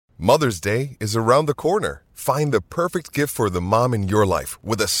Mother's Day is around the corner. Find the perfect gift for the mom in your life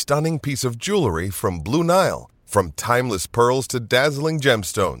with a stunning piece of jewelry from Blue Nile. From timeless pearls to dazzling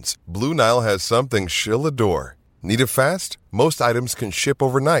gemstones, Blue Nile has something she'll adore. Need it fast? Most items can ship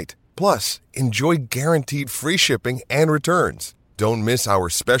overnight. Plus, enjoy guaranteed free shipping and returns. Don't miss our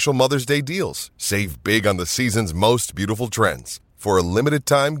special Mother's Day deals. Save big on the season's most beautiful trends. For a limited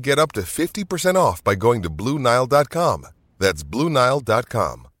time, get up to 50% off by going to BlueNile.com. That's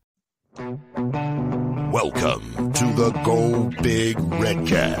BlueNile.com. Welcome to the Go Big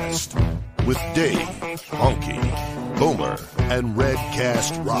Redcast with Dave, Honky, Boomer, and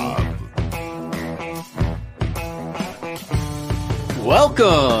Redcast Rob.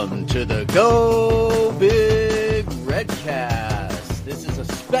 Welcome to the Go Big Redcast. This is a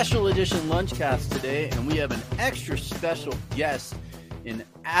special edition Lunchcast today, and we have an extra special guest in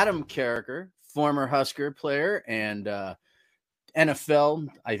Adam Carriker, former Husker player and NFL,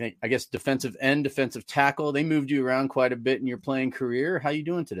 I guess defensive end, defensive tackle. They moved you around quite a bit in your playing career. How you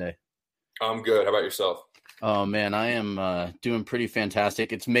doing today? I'm good. How about yourself? Oh, man, I am doing pretty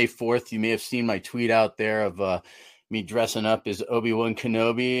fantastic. It's May 4th. You may have seen my tweet out there of me dressing up as Obi-Wan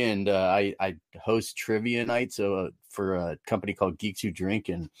Kenobi, and I host trivia nights for a company called Geeks Who Drink.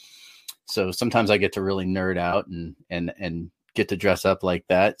 And so sometimes I get to really nerd out and get to dress up like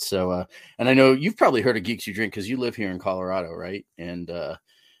that. So, and I know you've probably heard of Geeks Who Drink because you live here in Colorado, right? And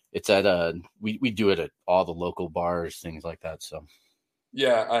it's at we do it at all the local bars, things like that. So,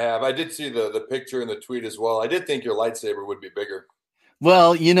 yeah, I have. I did see the picture in the tweet as well. I did think your lightsaber would be bigger.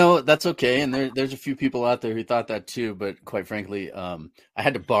 Well, that's okay. And there's a few people out there who thought that too. But quite frankly, I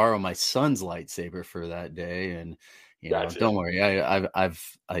had to borrow my son's lightsaber for that day. And Gotcha. Don't worry. I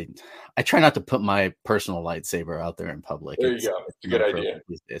try not to put my personal lightsaber out there in public. There you go. It's a good idea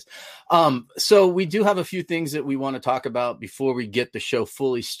these days. So we do have a few things that we want to talk about before we get the show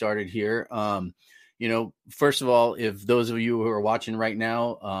fully started here. First of all, if those of you who are watching right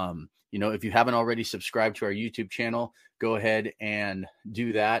now, if you haven't already subscribed to our YouTube channel, go ahead and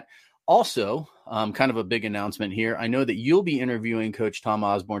do that. Also, kind of a big announcement here. I know that you'll be interviewing Coach Tom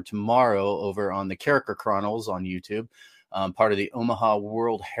Osborne tomorrow over on the Carriker Chronicles on YouTube, part of the Omaha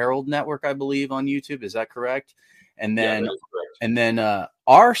World Herald Network, I believe, on YouTube. Is that correct? And then,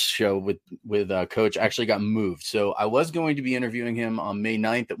 our show with Coach actually got moved. So I was going to be interviewing him on May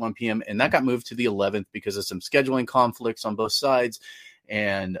 9th at 1 p.m. and that got moved to the 11th because of some scheduling conflicts on both sides.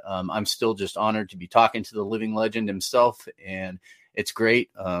 And I'm still just honored to be talking to the living legend himself, and it's great.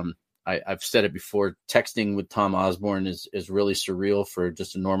 I've said it before, texting with Tom Osborne is really surreal for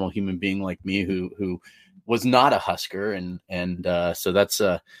just a normal human being like me who was not a Husker. And so it's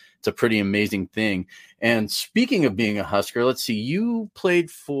a pretty amazing thing. And speaking of being a Husker, let's see, you played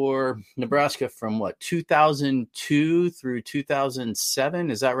for Nebraska from 2002 through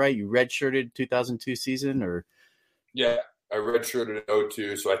 2007. Is that right? You redshirted 2002 season or? Yeah, I redshirted in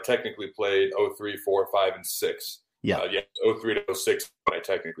 2002. So I technically played 2003, 4, 5, and 6. Yeah, 2003 to 2006 when I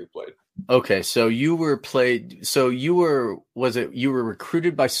technically played. Okay, so you were recruited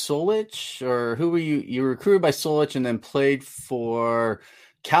by Solich, or who were you? You were recruited by Solich and then played for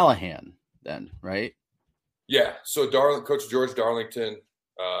Callahan then, right? Yeah, so Coach George Darlington,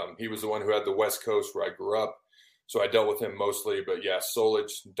 he was the one who had the West Coast where I grew up. So I dealt with him mostly, but yeah,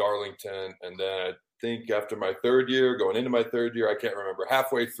 Solich, Darlington, and then I think after my going into my third year, I can't remember,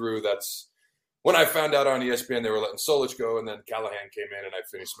 halfway through, that's when I found out on ESPN they were letting Solich go, and then Callahan came in, and I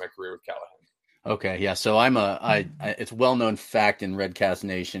finished my career with Callahan. Okay, yeah. So it's a well-known fact in Redcast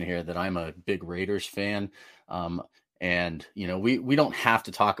Nation here that I'm a big Raiders fan, and we don't have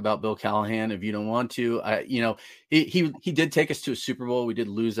to talk about Bill Callahan if you don't want to. He did take us to a Super Bowl. We did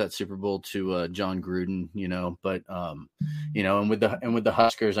lose that Super Bowl to John Gruden, but and with the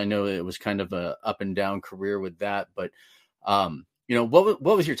Huskers, I know it was kind of a up and down career with that, but. What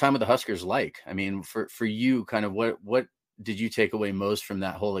was your time with the Huskers like? I mean, for you, kind of what did you take away most from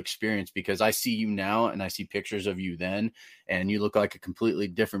that whole experience? Because I see you now and I see pictures of you then, and you look like a completely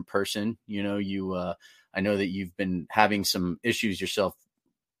different person. I know that you've been having some issues yourself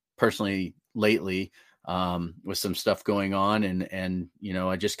personally lately with some stuff going on. And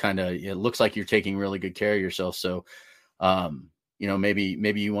I just it looks like you're taking really good care of yourself. So, maybe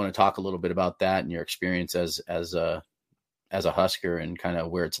you want to talk a little bit about that and your experience as a Husker and kind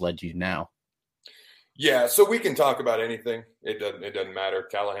of where it's led you now. Yeah, so we can talk about anything. It doesn't matter.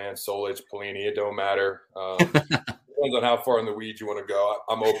 Callahan, Solich, Pelini, it don't matter. Depends on how far in the weeds you want to go.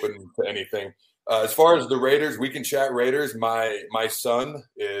 I'm open to anything. As far as the Raiders, we can chat Raiders. My son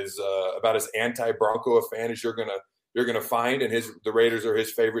is about as anti-Bronco a fan as you're gonna find, and the Raiders are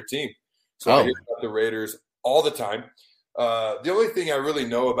his favorite team. So I hear about the Raiders all the time. The only thing I really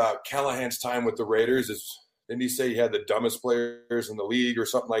know about Callahan's time with the Raiders is, didn't he say he had the dumbest players in the league or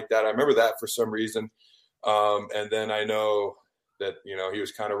something like that? I remember that for some reason. And then I know that, he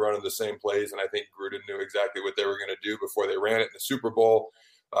was kind of running the same plays, and I think Gruden knew exactly what they were going to do before they ran it in the Super Bowl.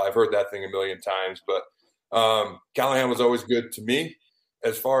 I've heard that thing a million times, but Callahan was always good to me.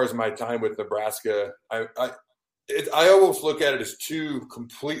 As far as my time with Nebraska, I almost look at it as two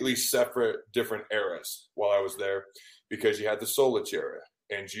completely separate, different eras while I was there, because you had the Solich era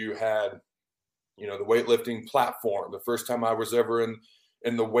and you had, the weightlifting platform. The first time I was ever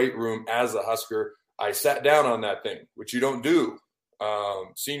in the weight room as a Husker, I sat down on that thing, which you don't do.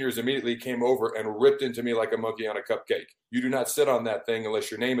 Seniors immediately came over and ripped into me like a monkey on a cupcake. You do not sit on that thing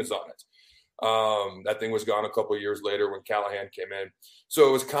unless your name is on it. That thing was gone a couple of years later when Callahan came in. So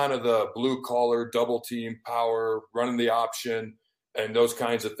it was kind of the blue collar, double team power, running the option and those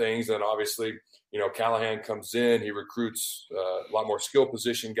kinds of things. And obviously, Callahan comes in, he recruits a lot more skill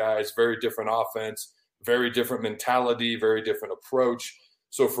position guys, very different offense, very different mentality, very different approach.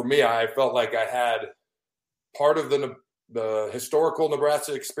 So for me, I felt like I had part of the historical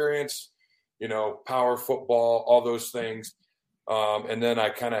Nebraska experience, power football, all those things. And then I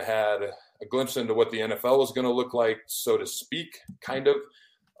kind of had a glimpse into what the NFL was going to look like, so to speak, kind of.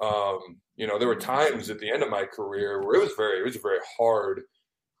 There were times at the end of my career where it was very hard.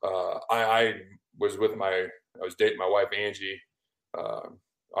 I was dating my wife, Angie.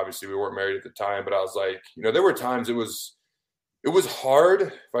 Obviously we weren't married at the time, but I was like, there were times it was hard,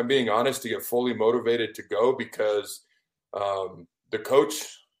 if I'm being honest, to get fully motivated to go, because the coach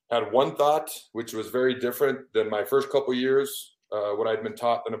had one thought, which was very different than my first couple years, what I'd been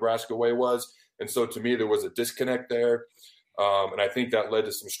taught the Nebraska way was. And so to me, there was a disconnect there. And I think that led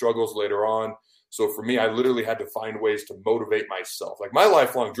to some struggles later on. So for me, I literally had to find ways to motivate myself. Like, my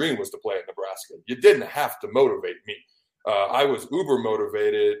lifelong dream was to play at Nebraska. You didn't have to motivate me. I was uber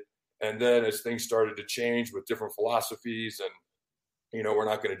motivated. And then as things started to change with different philosophies and, we're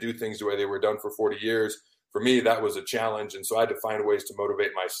not going to do things the way they were done for 40 years. For me, that was a challenge. And so I had to find ways to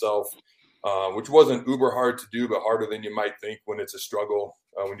motivate myself, which wasn't uber hard to do, but harder than you might think when it's a struggle,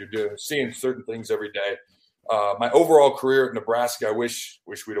 when you're seeing certain things every day. My overall career at Nebraska, I wish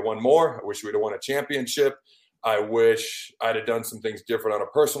we'd have won more. I wish we'd have won a championship. I wish I'd have done some things different on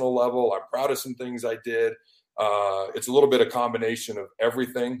a personal level. I'm proud of some things I did. It's a little bit of combination of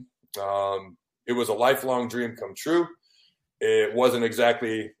everything. It was a lifelong dream come true. It wasn't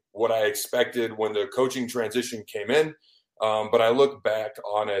exactly what I expected when the coaching transition came in. But I look back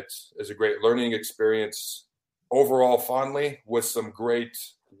on it as a great learning experience overall fondly, with some great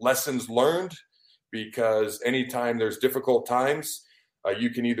lessons learned, because anytime there's difficult times, you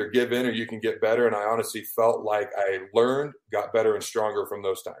can either give in or you can get better. And I honestly felt like I learned, got better and stronger from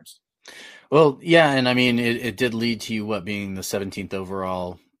those times. Well, yeah. And I mean, it did lead to you being the 17th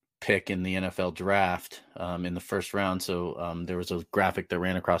overall pick in the NFL draft in the first round. So there was a graphic that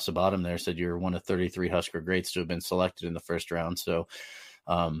ran across the bottom there, said you're one of 33 Husker greats to have been selected in the first round. So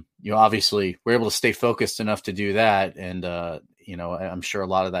you obviously were able to stay focused enough to do that. And, I'm sure a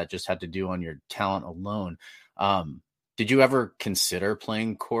lot of that just had to do on your talent alone. Did you ever consider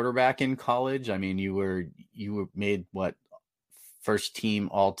playing quarterback in college? I mean, you were made first team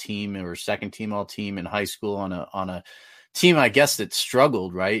all team or second team all team in high school on a team, I guess, that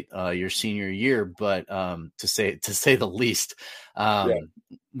struggled, right? Your senior year, but to say the least,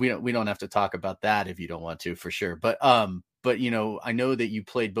 we don't have to talk about that if you don't want to, for sure. But I know that you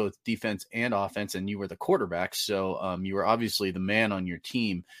played both defense and offense, and you were the quarterback, so you were obviously the man on your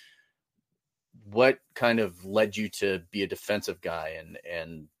team. What kind of led you to be a defensive guy,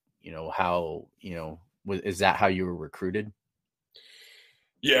 and how is that how you were recruited?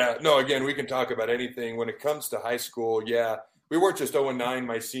 Yeah, no, again, we can talk about anything. When it comes to high school, we weren't just 0-9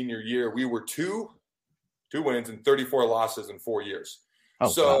 my senior year. We were two wins and 34 losses in 4 years. Oh,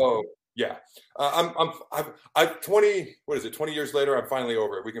 so, wow. Yeah. I'm 20, 20 years later, I'm finally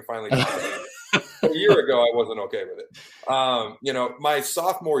over it. We can finally talk about it. A year ago, I wasn't okay with it. My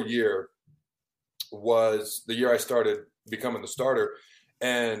sophomore year was the year I started becoming the starter.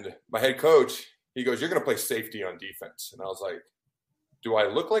 And my head coach, he goes, "You're going to play safety on defense." And I was like, "Do I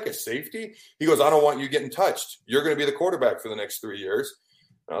look like a safety?" He goes, "I don't want you getting touched. You're going to be the quarterback for the next 3 years."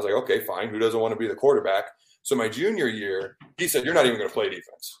 And I was like, "Okay, fine. Who doesn't want to be the quarterback?" So my junior year, he said, "You're not even going to play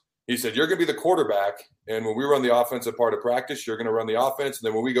defense." He said, "You're going to be the quarterback. And when we run the offensive part of practice, you're going to run the offense. And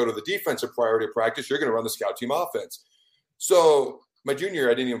then when we go to the defensive priority of practice, you're going to run the scout team offense." So my junior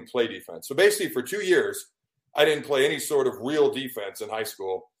year, I didn't even play defense. So basically for 2 years, I didn't play any sort of real defense in high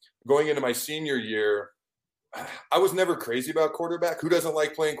school. Going into my senior year, I was never crazy about quarterback. Who doesn't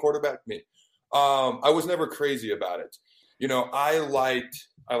like playing quarterback? Me. I was never crazy about it. I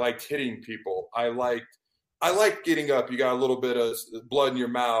liked hitting people. I liked getting up. You got a little bit of blood in your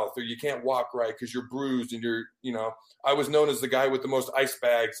mouth, or you can't walk right because you're bruised, and I was known as the guy with the most ice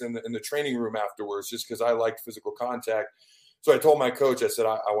bags in the training room afterwards, just because I liked physical contact. So I told my coach, I said,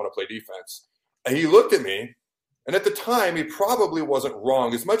 I want to play defense. And he looked at me, and at the time, he probably wasn't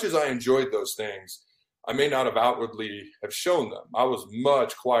wrong. As much as I enjoyed those things, I may not have outwardly have shown them. I was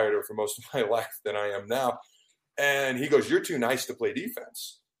much quieter for most of my life than I am now. And he goes, "You're too nice to play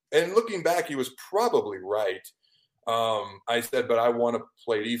defense." And looking back, he was probably right. I said, "But I want to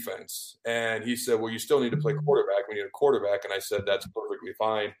play defense." And he said, "Well, you still need to play quarterback. We need a quarterback." And I said, "That's perfectly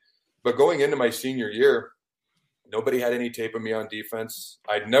fine." But going into my senior year, nobody had any tape of me on defense.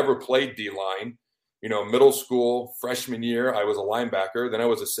 I'd never played D-line. Middle school, freshman year, I was a linebacker. Then I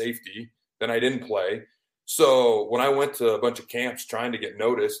was a safety. Then I didn't play. So when I went to a bunch of camps trying to get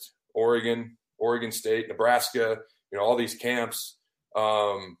noticed, Oregon State, Nebraska, all these camps,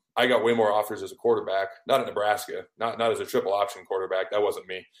 I got way more offers as a quarterback, not at Nebraska, not as a triple option quarterback. That wasn't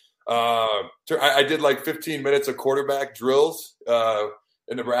me. I did like 15 minutes of quarterback drills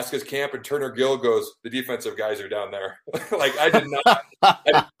in Nebraska's camp, and Turner Gill goes, "The defensive guys are down there." Like I did not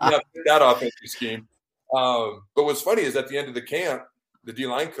fit that offensive scheme. But what's funny is at the end of the camp, the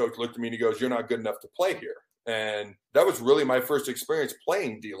D-line coach looked at me and he goes, "You're not good enough to play here." And that was really my first experience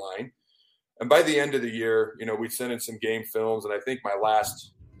playing D-line. And by the end of the year, we sent in some game films. And I think my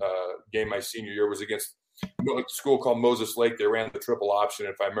last game my senior year was against a school called Moses Lake. They ran the triple option.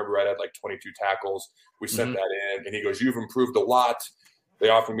 If I remember right, I had like 22 tackles. We sent that in. And he goes, "You've improved a lot." They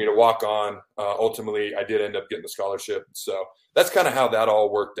offered me to walk on. Ultimately, I did end up getting the scholarship. So that's kind of how that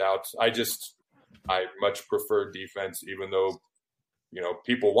all worked out. I much preferred defense, even though,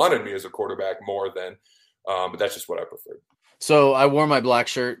 people wanted me as a quarterback more than, but that's just what I preferred. So I wore my black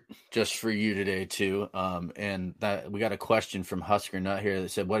shirt just for you today too. And that we got a question from Husker Nut here that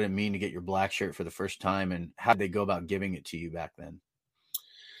said, "What did it mean to get your black shirt for the first time, and how did they go about giving it to you back then?"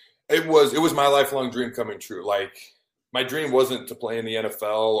 It was my lifelong dream coming true. Like my dream wasn't to play in the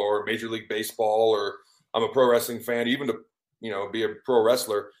NFL or Major League Baseball, or I'm a pro wrestling fan, even to, be a pro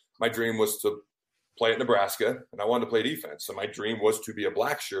wrestler. My dream was to play at Nebraska, and I wanted to play defense. So my dream was to be a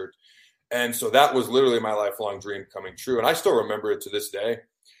black shirt. And so that was literally my lifelong dream coming true. And I still remember it to this day.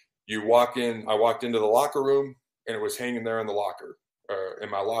 I walked into the locker room, and it was hanging there in the locker, or in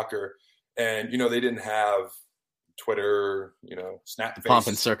my locker. And, they didn't have Twitter, Snap. Pomp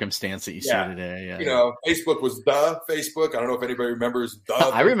and circumstance that you see today. Yeah. Facebook was the Facebook. I don't know if anybody remembers the.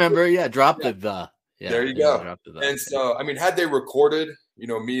 I remember. Yeah. Drop the. Yeah, there you go. And so, had they recorded,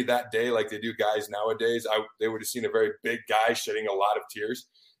 me that day, like they do guys nowadays, they would have seen a very big guy shedding a lot of tears,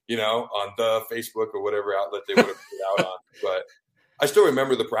 on the Facebook or whatever outlet they would have put out on. But I still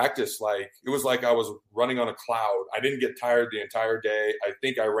remember the practice. Like, it was like I was running on a cloud. I didn't get tired the entire day. I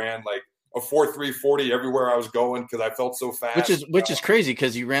think I ran like a 4.340 everywhere I was going because I felt so fast. Which is crazy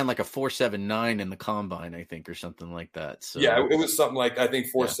because you ran like a 4.79 in the combine, I think, or something like that. So yeah, it was something like I think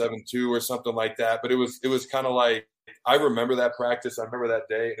 4.72 or something like that. But it was kind of like I remember that practice. I remember that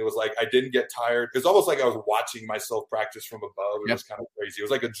day, and it was like I didn't get tired. It was almost like I was watching myself practice from above. It was kind of crazy. It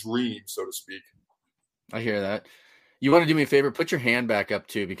was like a dream, so to speak. I hear that. You want to do me a favor? Put your hand back up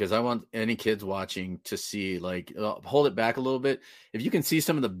too, because I want any kids watching to see. Like, hold it back a little bit. If you can see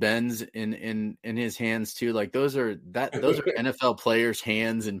some of the bends in his hands too, like those are NFL players'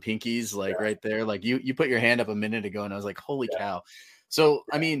 hands and pinkies, like right there. Like you put your hand up a minute ago, and I was like, holy cow! So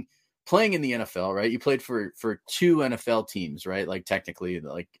playing in the NFL, right? You played for two NFL teams, right? Like technically,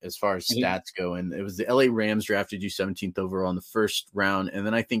 like as far as stats go, and it was the LA Rams drafted you 17th overall in the first round, and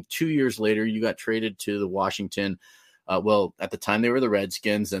then I think 2 years later you got traded to the Washington. At the time they were the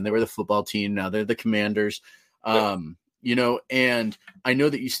Redskins, and they were the football team. Now they're the Commanders. And I know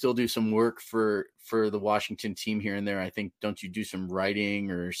that you still do some work for the Washington team here and there. I think, don't you do some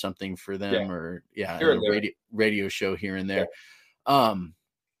writing or something for them or radio show here and there. Yeah.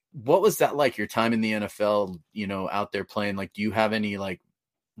 What was that like, your time in the NFL, out there playing? Like, do you have any like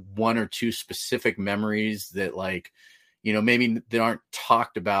one or two specific memories that like, maybe they aren't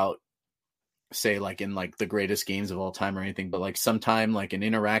talked about, say like in like the greatest games of all time or anything, but like sometime like an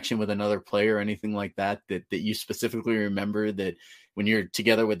interaction with another player or anything like that you specifically remember, that when you're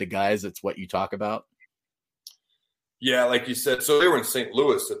together with the guys, that's what you talk about? Yeah, like you said, so they were in St.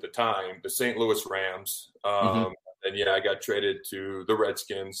 Louis at the time, the St. Louis Rams. And I got traded to the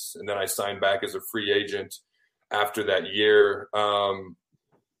Redskins, and then I signed back as a free agent after that year. The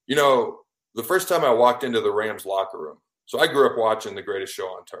first time I walked into the Rams locker room, so I grew up watching The Greatest Show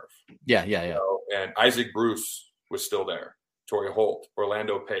on Turf. Yeah. And Isaac Bruce was still there. Torrey Holt,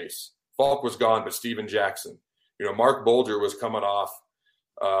 Orlando Pace. Falk was gone, but Steven Jackson. Mark Bolger was coming off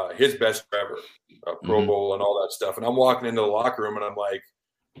his best ever, Pro Bowl and all that stuff. And I'm walking into the locker room and I'm like,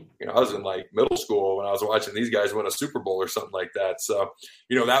 I was in like middle school when I was watching these guys win a Super Bowl or something like that. So,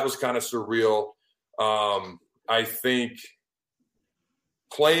 that was kind of surreal. I think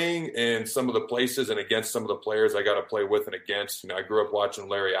playing in some of the places and against some of the players I got to play with and against, I grew up watching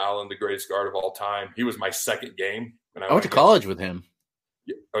Larry Allen, the greatest guard of all time. He was my second game. And I went to college with him.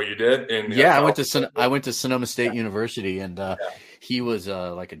 Oh, you did? I went to Sonoma State University, and he was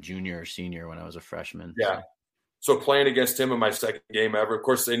like a junior or senior when I was a freshman. Yeah. So playing against him in my second game ever, of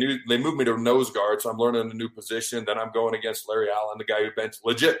course, they moved me to nose guard, so I'm learning a new position. Then I'm going against Larry Allen, the guy who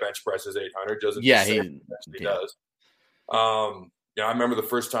legit bench presses 800. He does. I remember the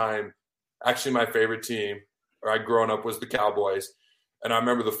first time, actually my favorite team, I'd grown up, was the Cowboys. And I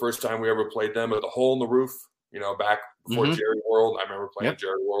remember the first time we ever played them at the Hole in the Roof, back before Jerry World. I remember playing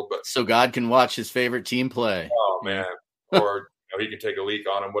Jerry World. But so God can watch his favorite team play. Oh, man. Or he can take a leak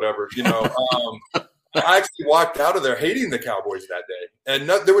on him, whatever. I actually walked out of there hating the Cowboys that day, and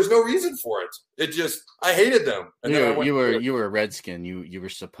there was no reason for it. I hated them. And you were a Redskin. You were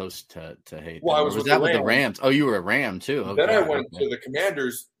supposed to hate. Well, them. I was with the Rams. Oh, you were a Ram too. Then I went to the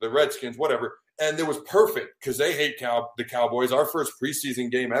Commanders, the Redskins, whatever, and it was perfect because they hate the Cowboys. Our first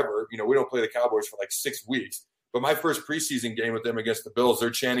preseason game ever. We don't play the Cowboys for like 6 weeks, but my first preseason game with them against the Bills,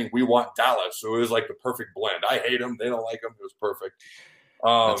 they're chanting, "We want Dallas," so it was like the perfect blend. I hate them. They don't like them. It was perfect.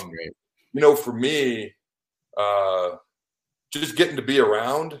 That's great. For me, just getting to be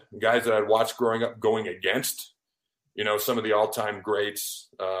around guys that I'd watched growing up going against, some of the all-time greats,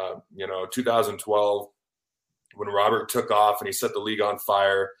 2012 when Robert took off and he set the league on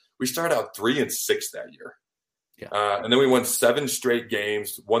fire. We started out 3-6 that year. Yeah. And then we won 7 straight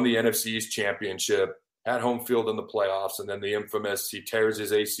games, won the NFC East championship, had home field in the playoffs, and then the infamous, he tears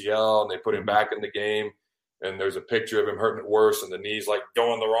his ACL and they put him back in the game. And there's a picture of him hurting it worse, and the knee's like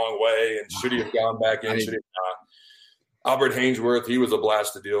going the wrong way. And should he have gone back in? Should he have not? Albert Hainsworth, he was a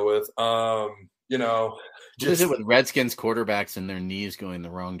blast to deal with. What is it with Redskins quarterbacks and their knees going the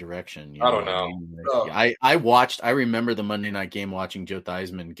wrong direction? I don't know. I remember the Monday night game watching Joe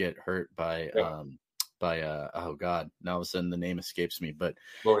Theismann get hurt by oh God, now all of a sudden the name escapes me. But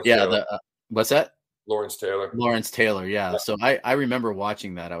what's that? Lawrence Taylor. Lawrence Taylor, yeah. So I remember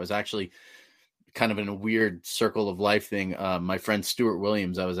watching that. I was actually kind of in a weird circle of life thing. My friend Stuart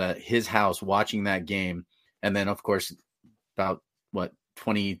Williams, I was at his house watching that game. And then, of course, about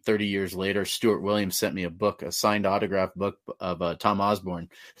 20, 30 years later, Stuart Williams sent me a signed autograph book of Tom Osborne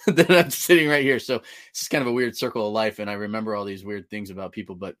that I'm sitting right here. So it's kind of a weird circle of life. And I remember all these weird things about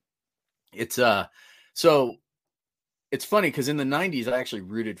people, but it's so it's funny because in the 90s, I actually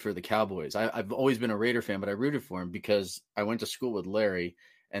rooted for the Cowboys. I've always been a Raider fan, but I rooted for him because I went to school with Larry.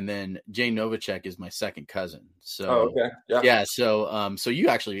 And then Jay Novacek is my second cousin. So, yeah. So you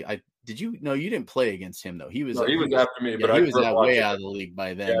actually, you didn't play against him though. He was after me, but he was way out of the league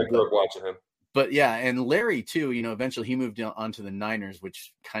by then. Yeah, I grew up watching him. But yeah, and Larry too. Eventually he moved on to the Niners,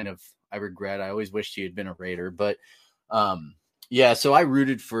 which kind of I regret. I always wished he had been a Raider, but so I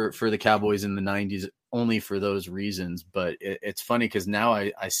rooted for the Cowboys in the 90s only for those reasons. But it's funny because now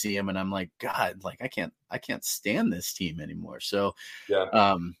I see him and I'm like, God, like I can't stand this team anymore. So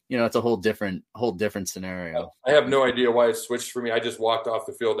it's a whole different scenario. I have no idea why it switched for me. I just walked off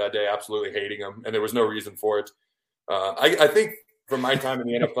the field that day absolutely hating them, and there was no reason for it. I think from my time in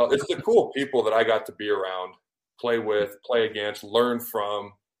the NFL, it's the cool people that I got to be around, play with, play against, learn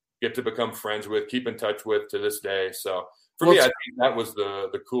from, get to become friends with, keep in touch with to this day. So for me, I think that was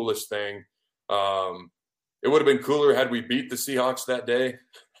the coolest thing. It would have been cooler had we beat the Seahawks that day,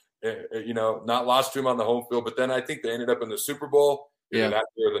 not lost to them on the home field. But then I think they ended up in the Super Bowl that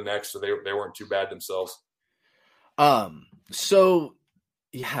year or the next, so they weren't too bad themselves. So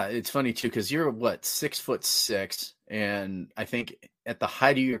yeah, it's funny too because you're 6'6", and I think at the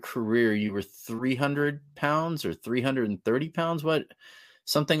height of your career you were 300 pounds or 330 pounds.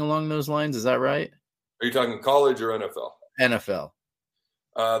 Something along those lines. Is that right? Are you talking college or NFL? NFL.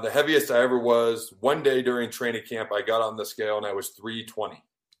 The heaviest I ever was, one day during training camp, I got on the scale and I was 320.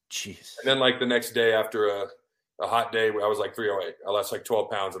 Jeez. And then like the next day after a hot day, I was like 308. I lost like 12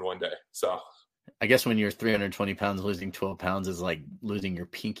 pounds in one day. So I guess when you're 320 pounds, losing 12 pounds is like losing your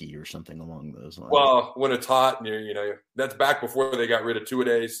pinky or something along those lines. Well, when it's hot and that's back before they got rid of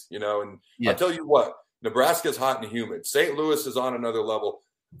two-a-days, and I'll tell you what, Nebraska's hot and humid. St. Louis is on another level.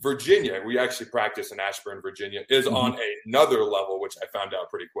 Virginia, we actually practice in Ashburn, Virginia, is on another level, which I found out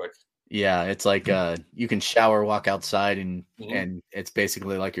pretty quick. Yeah, it's like you can shower, walk outside, and it's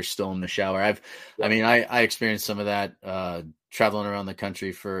basically like you're still in the shower. I experienced some of that traveling around the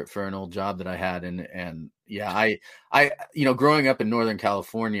country for an old job that I had, and yeah, I growing up in Northern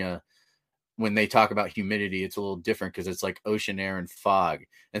California, when they talk about humidity, it's a little different because it's like ocean air and fog.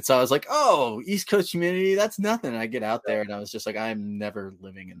 And so I was like, oh, East Coast humidity, that's nothing. And I get out there and I was just like, I'm never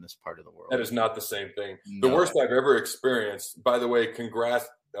living in this part of the world. That is not the same thing. No. The worst I've ever experienced, by the way, congrats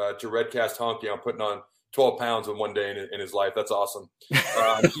to Redcast Honky on putting on 12 pounds in one day in his life. That's awesome.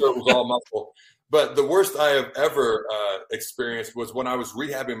 I'm sure it was all muscle. But the worst I have ever experienced was when I was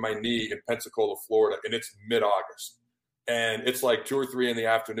rehabbing my knee in Pensacola, Florida, and it's mid-August. And it's like 2 or 3 in the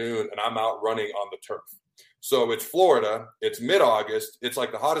afternoon, and I'm out running on the turf. So it's Florida. It's mid-August. It's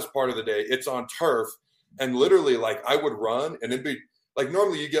like the hottest part of the day. It's on turf. And literally, like, I would run, and it'd be like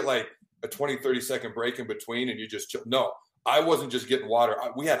normally you get like a 20, 30-second break in between, and you just chill. No, I wasn't just getting water.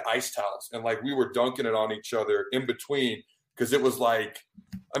 We had ice towels, and like we were dunking it on each other in between because it was like,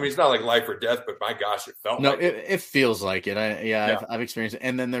 I mean, it's not like life or death, but my gosh, it felt like it. It feels like it. I've experienced it.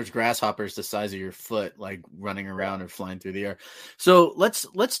 And then there's grasshoppers the size of your foot, like running around or flying through the air. So let's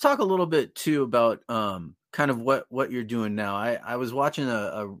talk a little bit too about kind of what you're doing now. I was watching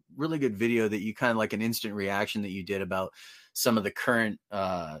a really good video that you kind of like an instant reaction that you did about some of the current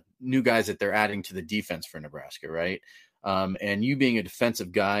new guys that they're adding to the defense for Nebraska, right? And you being a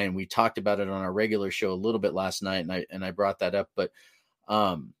defensive guy, and we talked about it on our regular show a little bit last night, and I brought that up, but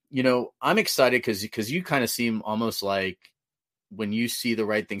I'm excited because you kind of seem almost like when you see the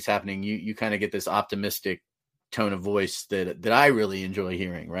right things happening, you kind of get this optimistic tone of voice that I really enjoy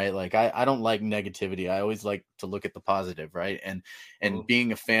hearing, right? Like I don't like negativity. I always like to look at the positive, right? And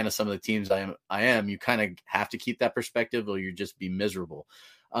being a fan of some of the teams I am, you kind of have to keep that perspective or you just be miserable.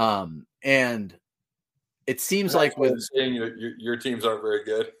 And it seems like with saying your teams aren't very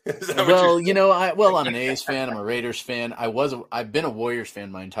good. I'm an A's fan. I'm a Raiders fan. I've been a Warriors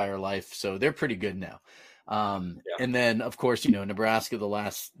fan my entire life, so they're pretty good now. And then of course, Nebraska, the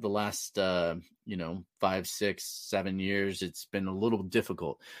last 5, 6, 7 years, it's been a little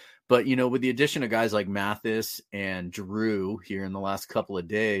difficult, but with the addition of guys like Mathis and Drew here in the last couple of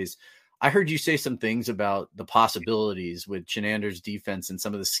days, I heard you say some things about the possibilities with Chinander's defense and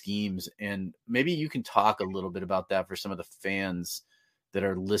some of the schemes, and maybe you can talk a little bit about that for some of the fans that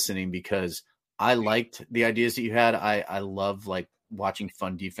are listening, because I liked the ideas that you had. I love like watching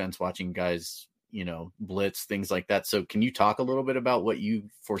fun defense, watching guys, blitz, things like that. So can you talk a little bit about what you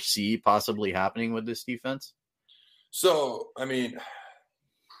foresee possibly happening with this defense? So, I mean,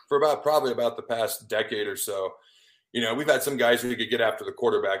 for probably about the past decade or so, we've had some guys who could get after the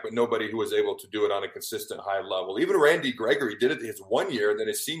quarterback, but nobody who was able to do it on a consistent high level. Even Randy Gregory did it his 1 year, and then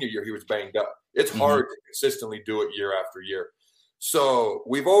his senior year, he was banged up. It's hard to consistently do it year after year. So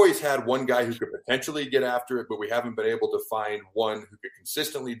we've always had one guy who could potentially get after it, but we haven't been able to find one who could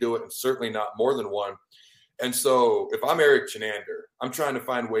consistently do it, and certainly not more than one. And so if I'm Eric Chinander, I'm trying to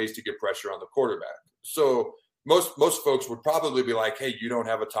find ways to get pressure on the quarterback. So most folks would probably be like, hey, you don't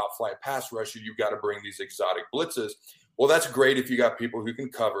have a top flight pass rusher. You've got to bring these exotic blitzes. Well, that's great if you got people who can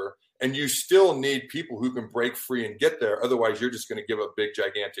cover, and you still need people who can break free and get there. Otherwise, you're just going to give up big,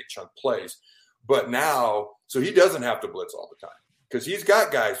 gigantic chunk plays. But now, so he doesn't have to blitz all the time because he's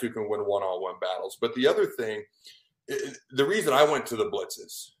got guys who can win one-on-one battles. But the other thing, the reason I went to the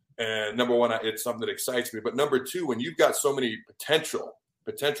blitzes, and number one, it's something that excites me. But number two, when you've got so many potential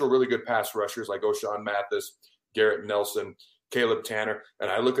really good pass rushers like O'Shawn Mathis, Garrett Nelson, Caleb Tanner, and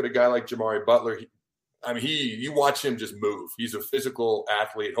I look at a guy like Jamari Butler. You watch him just move. He's a physical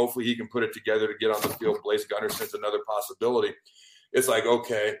athlete. Hopefully he can put it together to get on the field. Blaise Gunnarson's another possibility. It's like,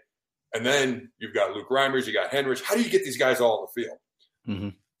 okay. And then you've got Luke Reimers, you got Henrich. How do you get these guys all on the field? Mm-hmm.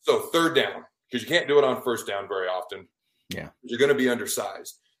 So third down, because you can't do it on first down very often. Yeah. You're going to be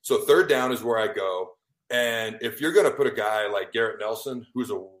undersized. So third down is where I go. And if you're going to put a guy like Garrett Nelson,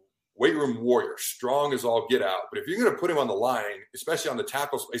 who's a weight room warrior, strong as all get out, but if you're going to put him on the line, especially on the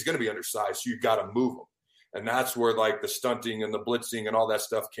tackle, he's going to be undersized. So you've got to move him. And that's where like the stunting and the blitzing and all that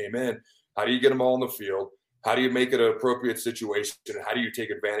stuff came in. How do you get them all on the field? How do you make it an appropriate situation? And how do you take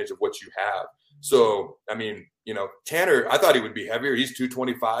advantage of what you have? So, Tanner, I thought he would be heavier. He's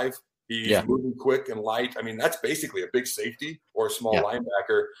 225. He's moving quick and light. That's basically a big safety or a small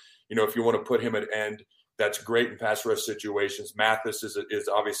linebacker. If you want to put him at end, that's great in pass rush situations. Mathis is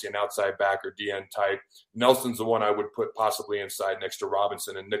obviously an outside back or DN type. Nelson's the one I would put possibly inside next to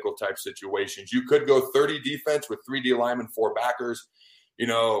Robinson in nickel type situations. You could go 30 defense with 3D linemen, 4 backers.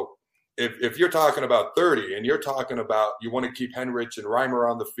 if you're talking about 30 and you're talking about you want to keep Henrich and Reimer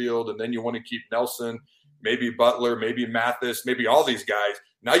on the field, and then you want to keep Nelson, maybe Butler, maybe Mathis, maybe all these guys,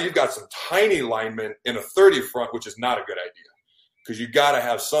 now you've got some tiny linemen in a 30 front, which is not a good idea because you got to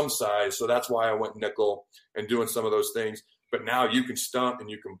have some size. So that's why I went nickel and doing some of those things. But now you can stunt and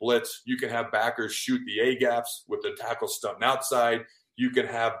you can blitz. You can have backers shoot the A-gaps with the tackle stunting outside. You can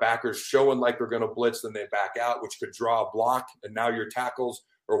have backers showing like they're going to blitz, then they back out, which could draw a block. And now your tackles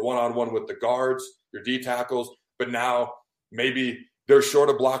are one-on-one with the guards, your D tackles. But now maybe they're short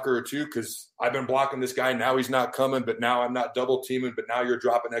a blocker or two because I've been blocking this guy. Now he's not coming, but now I'm not double teaming. But now you're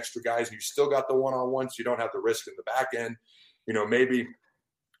dropping extra guys. And you still got the one-on-one, so you don't have the risk in the back end. Maybe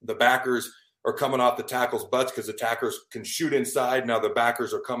the backers are coming off the tackles' butts because the tackles can shoot inside. Now the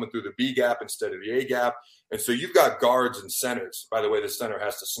backers are coming through the B gap instead of the A gap. And so you've got guards and centers. By the way, the center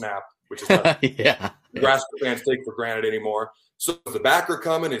has to snap, which is not Nebraska fans take for granted anymore. So is the backer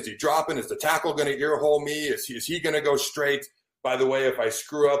coming? Is he dropping? Is the tackle going to ear hole me? Is he going to go straight? By the way, if I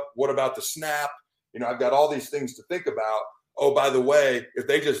screw up, what about the snap? I've got all these things to think about. Oh, by the way, if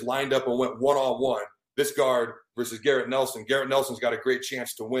they just lined up and went one-on-one, this guard versus Garrett Nelson's got a great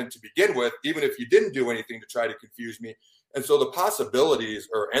chance to win to begin with, even if you didn't do anything to try to confuse me. And so the possibilities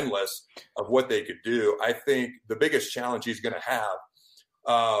are endless of what they could do. I think the biggest challenge he's going to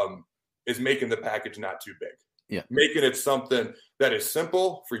have is making the package not too big. Yeah. Making it something that is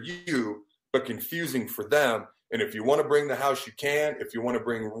simple for you, but confusing for them. And if you want to bring the house, you can. If you want to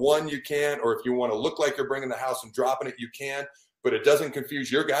bring one, you can. Or if you want to look like you're bringing the house and dropping it, you can. But it doesn't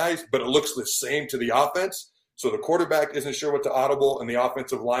confuse your guys, but it looks the same to the offense. So the quarterback isn't sure what to audible, and the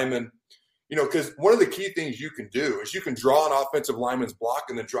offensive lineman, because one of the key things you can do is you can draw an offensive lineman's block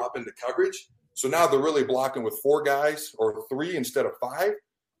and then drop into coverage. So now they're really blocking with 4 guys or 3 instead of 5,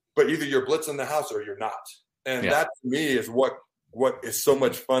 but either you're blitzing the house or you're not. And that to me is what is so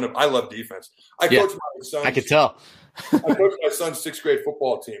much fun. I love defense. I coach my son. I could tell. I coach my son's 6th grade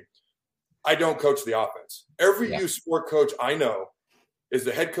football team. I don't coach the offense. Every youth sport coach I know is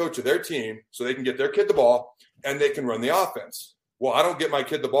the head coach of their team so they can get their kid the ball and they can run the offense. Well, I don't get my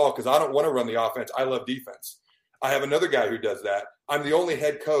kid the ball because I don't want to run the offense. I love defense. I have another guy who does that. I'm the only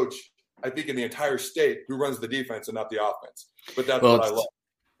head coach, I think, in the entire state who runs the defense and not the offense. But that's what I love.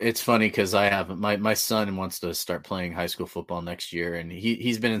 It's funny because I have my son wants to start playing high school football next year, and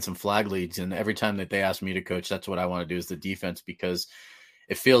he's been in some flag leagues, and every time that they ask me to coach, that's what I want to do is the defense, because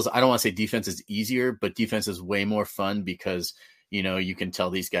it feels, I don't want to say defense is easier, but defense is way more fun because, you can tell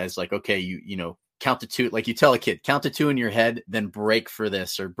these guys like, okay, you count to 2, like you tell a kid, count to 2 in your head, then break for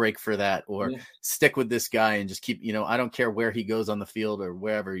this or break for that, or stick with this guy and just keep, I don't care where he goes on the field or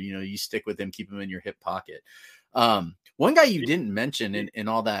wherever, you stick with him, keep him in your hip pocket. One guy you didn't mention in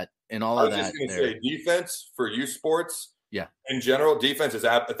all that, I was just going to say defense for youth sports. Yeah. In general, defense is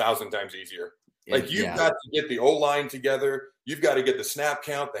 1,000 times easier. Like you've got to get the O-line together. You've got to get the snap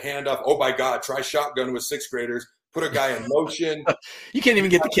count, the handoff. Oh my God, try shotgun with 6th graders. Put a guy in motion. You can't even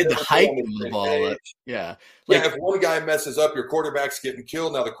get the kid to hike the ball. Yeah. If one guy messes up, your quarterback's getting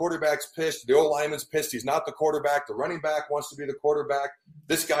killed. Now the quarterback's pissed. The O-lineman's pissed. He's not the quarterback. The running back wants to be the quarterback.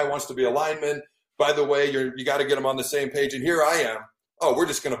 This guy wants to be a lineman. By the way, you got to get them on the same page. And here I am. Oh, we're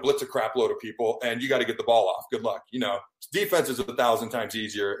just going to blitz a crap load of people, and you got to get the ball off. Good luck. Defense is 1,000 times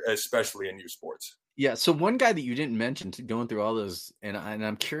easier, especially in youth sports. Yeah. So one guy that you didn't mention, going through all those, and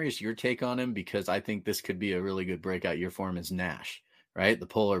I'm curious your take on him, because I think this could be a really good breakout year for him, is Nash, right? The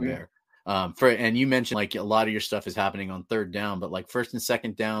polar bear. And you mentioned like a lot of your stuff is happening on 3rd down, but like 1st and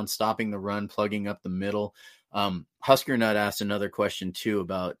 2nd down, stopping the run, plugging up the middle. Husker Nut asked another question too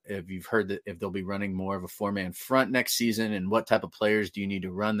about if you've heard that if they'll be running more of a 4-man front next season, and what type of players do you need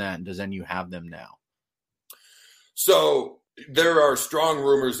to run that, and does NU have them now? So there are strong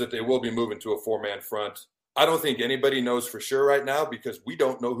rumors that they will be moving to a 4-man front. I don't think anybody knows for sure right now because we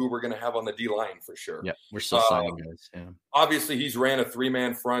don't know who we're going to have on the D-line for sure. Yeah, we're still signing guys. Yeah. Obviously, he's ran a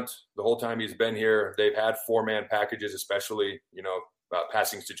 3-man front the whole time he's been here. They've had 4-man packages, especially,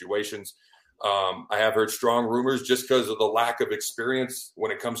 passing situations. I have heard strong rumors just because of the lack of experience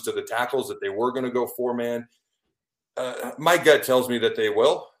when it comes to the tackles that they were going to go 4-man. My gut tells me that they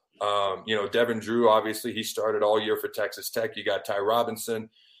will. Devin Drew, obviously, he started all year for Texas Tech. You got Ty Robinson,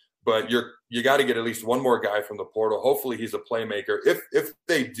 but you got to get at least one more guy from the portal. Hopefully, he's a playmaker. If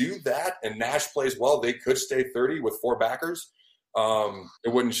they do that and Nash plays well, they could stay 30 with 4 backers.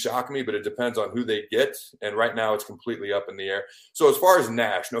 It wouldn't shock me, but it depends on who they get. And right now it's completely up in the air. So as far as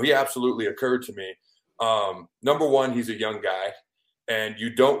Nash, he absolutely occurred to me. Number one, he's a young guy, and you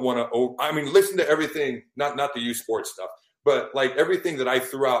don't want to, listen to everything, not the youth sports stuff, but like everything that I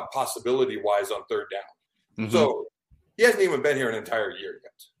threw out possibility wise on 3rd down. Mm-hmm. So he hasn't even been here an entire year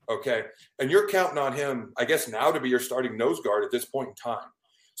yet. Okay. And you're counting on him, I guess, now to be your starting nose guard at this point in time.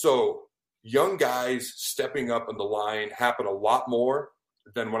 So young guys stepping up in the line happen a lot more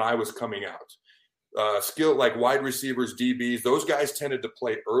than when I was coming out. Skill like wide receivers, DBs, those guys tended to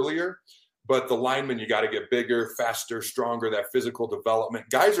play earlier, but the linemen, you got to get bigger, faster, stronger, that physical development.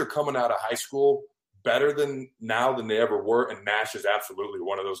 Guys are coming out of high school better than they ever were. And Nash is absolutely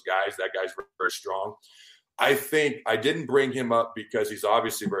one of those guys. That guy's very, very strong. I think I didn't bring him up because he's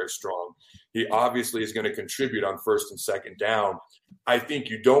obviously very strong. He obviously is going to contribute on first and second down. I think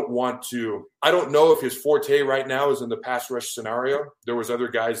you don't want to – I don't know if his forte right now is in the pass rush scenario. There was other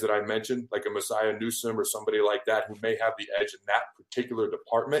guys that I mentioned, like a Messiah Newsom or somebody like that, who may have the edge in that particular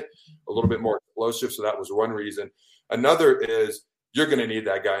department, a little bit more explosive. So that was one reason. Another is you're going to need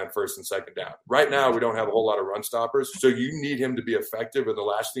that guy on first and second down. Right now we don't have a whole lot of run stoppers, so you need him to be effective, and the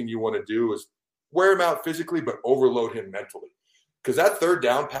last thing you want to do is wear him out physically, but overload him mentally. Because that third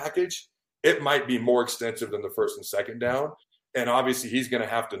down package, it might be more extensive than the first and second down. And obviously he's going to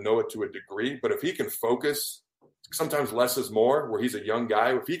have to know it to a degree. But if he can focus, sometimes less is more, where he's a young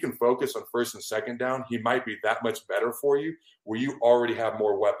guy. If he can focus on first and second down, he might be that much better for you, where you already have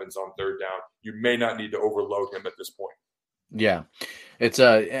more weapons on third down. You may not need to overload him at this point. Yeah, it's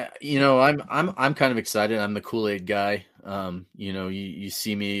I'm kind of excited. I'm the Kool-Aid guy. You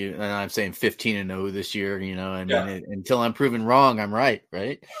see me, and I'm saying 15-0 this year. Until I'm proven wrong, I'm right.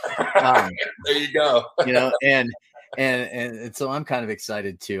 There you go. And so I'm kind of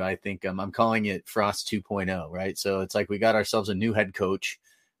excited too. I think I'm calling it Frost 2.0, right? So it's like we got ourselves a new head coach.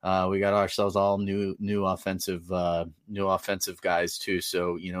 We got ourselves all new offensive guys too.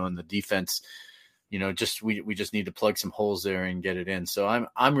 So in the defense. We just need to plug some holes there and get it in. So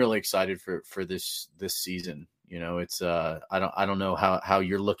I'm really excited for this season. It's I don't know how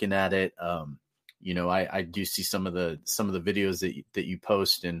you're looking at it. I do see some of the videos that you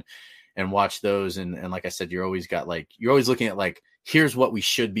post and watch those. And like I said, you're always looking at here's what we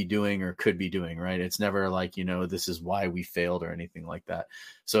should be doing or could be doing, right? It's never like, this is why we failed or anything like that.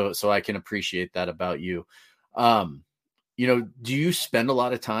 So I can appreciate that about you. Do you spend a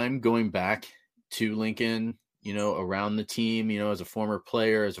lot of time going back to Lincoln, around the team, as a former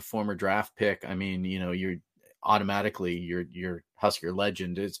player, as a former draft pick? I mean, you're automatically you're Husker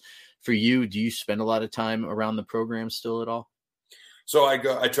legend. Is for you, do you spend a lot of time around the program still at all? So I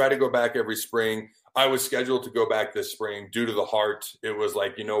try to go back every spring. I was scheduled to go back this spring due to the heart. It was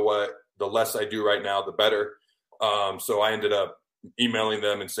like, you know what, the less I do right now, the better. So I ended up emailing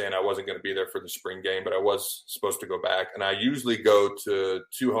them and saying I wasn't going to be there for the spring game, but I was supposed to go back. And I usually go to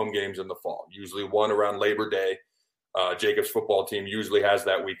 2 home games in the fall, usually one around Labor Day. Jacob's football team usually has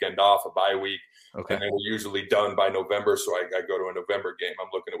that weekend off, a bye week. Okay. And then we're usually done by November. So I go to a November game. I'm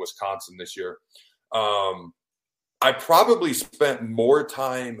looking at Wisconsin this year. I probably spent more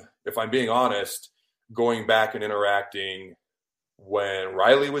time, if I'm being honest, going back and interacting when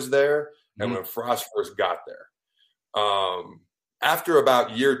Riley was there and when Frost first got there. After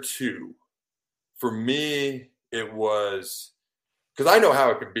about year 2, for me, it was because I know how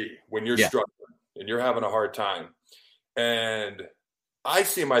it can be when you're struggling and you're having a hard time. And I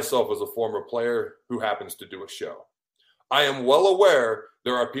see myself as a former player who happens to do a show. I am well aware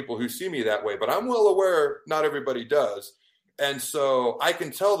there are people who see me that way, but I'm well aware not everybody does. And so I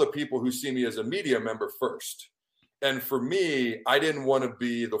can tell the people who see me as a media member first. And for me, I didn't want to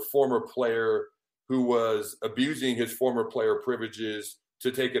be the former player who was abusing his former player privileges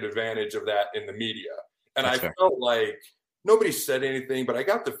to take advantage of that in the media. And I felt like nobody said anything, but I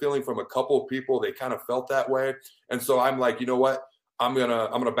got the feeling from a couple of people, they kind of felt that way. And so I'm like, you know what? I'm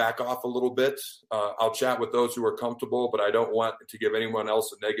gonna back off a little bit. I'll chat with those who are comfortable, but I don't want to give anyone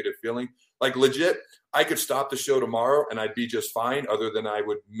else a negative feeling. Like legit, I could stop the show tomorrow and I'd be just fine, other than I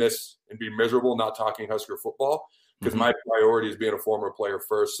would miss and be miserable not talking Husker football, because my priority is being a former player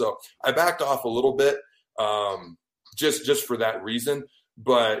first. So I backed off a little bit just for that reason.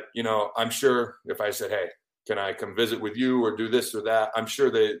 But, I'm sure if I said, hey, can I come visit with you or do this or that, I'm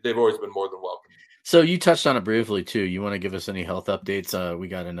sure they've always been more than welcome. So you touched on it briefly too. You want to give us any health updates? We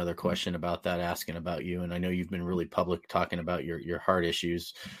got another question about that, asking about you. And I know you've been really public talking about your heart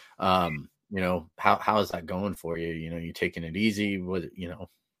issues. How is that going for you? You taking it easy?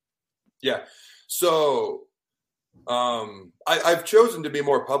 Yeah. So I've chosen to be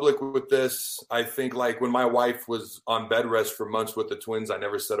more public with this. I think like when my wife was on bed rest for months with the twins, I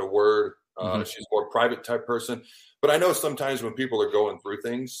never said a word. She's a more private type person, but I know sometimes when people are going through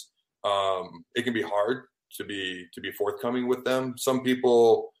things, it can be hard to be forthcoming with them. Some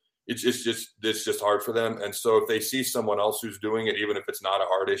people, it's just hard for them. And so if they see someone else who's doing it, even if it's not a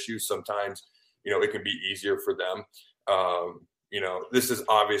hard issue, sometimes, it can be easier for them. this is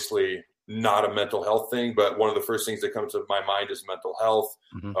obviously not a mental health thing, but one of the first things that comes to my mind is mental health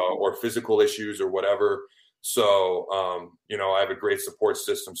or physical issues or whatever. So, I have a great support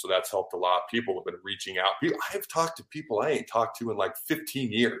system. So that's helped a lot. People have been reaching out. I've talked to people I ain't talked to in like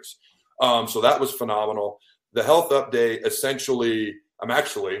 15 years. So that was phenomenal. The health update, essentially, I'm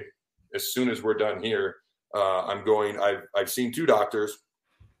actually, as soon as we're done here, I've seen 2 doctors,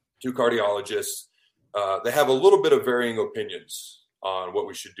 2 cardiologists. They have a little bit of varying opinions on what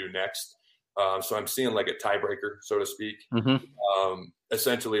we should do next. So I'm seeing like a tiebreaker, so to speak.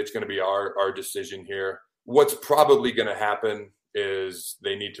 Essentially, it's going to be our decision here. What's probably going to happen is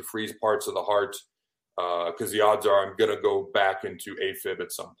they need to freeze parts of the heart because the odds are I'm going to go back into AFib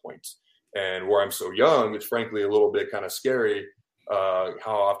at some point. And where I'm so young, it's frankly a little bit kind of scary how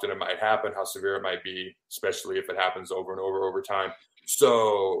often it might happen, how severe it might be, especially if it happens over and over time.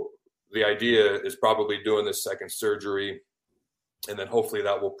 So the idea is probably doing this second surgery, and then hopefully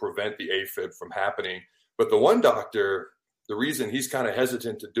that will prevent the AFib from happening. But the one doctor, the reason he's kind of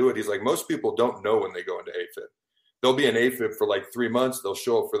hesitant to do it, he's like, most people don't know when they go into AFib. They'll be in AFib for like 3 months. They'll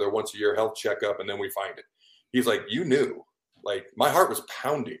show up for their once a year health checkup, and then we find it. He's like, you knew. Like, my heart was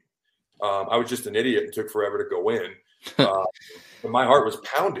pounding. I was just an idiot and took forever to go in. But my heart was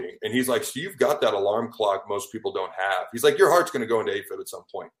pounding. And he's like, so you've got that alarm clock most people don't have. He's like, your heart's going to go into AFib at some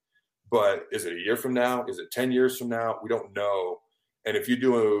point. But is it a year from now? Is it 10 years from now? We don't know. And if you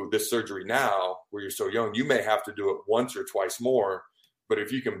do this surgery now where you're so young, you may have to do it once or twice more. But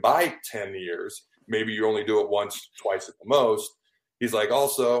if you can buy 10 years, maybe you only do it once, twice at the most. He's like,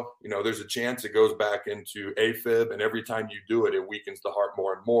 also, there's a chance it goes back into AFib. And every time you do it, it weakens the heart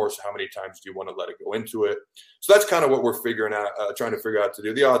more and more. So how many times do you want to let it go into it? So that's kind of what we're trying to figure out to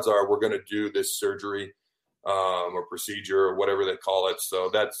do. The odds are we're going to do this surgery or procedure or whatever they call it.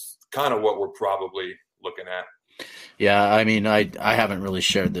 So that's kind of what we're probably looking at. Yeah, I mean, I haven't really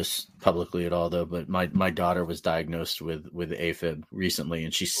shared this publicly at all, though, but my daughter was diagnosed with AFib recently,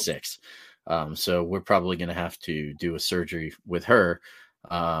 and she's 6. So we're probably going to have to do a surgery with her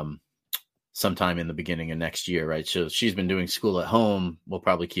sometime in the beginning of next year, right? So she's been doing school at home. We'll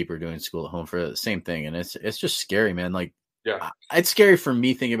probably keep her doing school at home for the same thing. And it's just scary, man. Like, yeah, it's scary for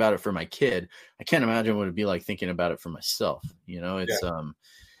me thinking about it for my kid. I can't imagine what it'd be like thinking about it for myself.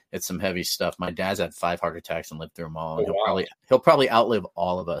 It's some heavy stuff. My dad's had 5 heart attacks and lived through them all. And he'll probably outlive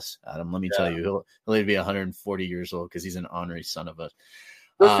all of us, Adam. Let me tell you, he'll be 140 years old because he's an honorary son of a.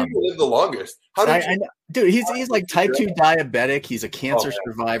 Those people live the longest. Dude, he's like type 2 diabetic. He's a cancer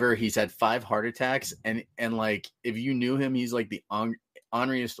survivor. He's had 5 heart attacks, and like if you knew him, he's like the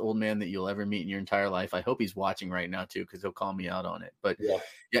honoriest old man that you'll ever meet in your entire life. I hope he's watching right now too, because he'll call me out on it. But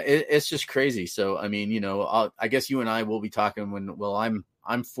it's just crazy. So I mean, I guess you and I will be talking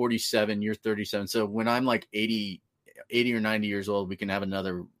I'm 47, you're 37. So when I'm like 80 or 90 years old, we can have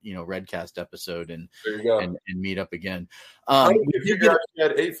another, Redcast episode and there you go. and meet up again. How did you figure out she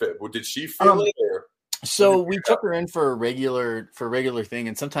had AFib? Did she feel it? Or? So we took her in for a regular thing.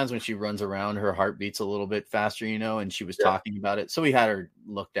 And sometimes when she runs around, her heart beats a little bit faster, and she was talking about it. So we had her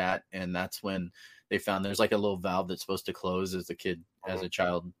looked at, and that's when they found there's like a little valve that's supposed to close as a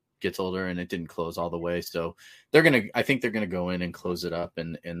child gets older, and it didn't close all the way. So I think they're going to go in and close it up.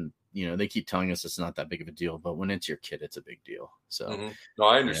 And they keep telling us it's not that big of a deal, but when it's your kid, it's a big deal. So no,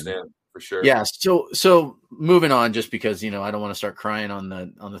 I understand for sure. Yeah. So moving on, just because, I don't want to start crying on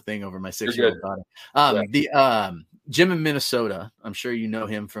the thing over my 6-year-old daughter. The Jim in Minnesota, I'm sure you know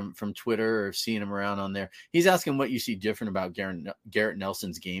him from Twitter or seeing him around on there. He's asking what you see different about Garrett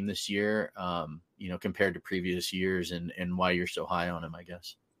Nelson's game this year, compared to previous years and why you're so high on him, I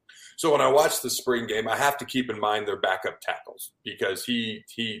guess. So when I watch the spring game, I have to keep in mind their backup tackles because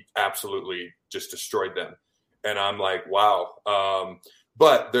he absolutely just destroyed them. And I'm like, wow.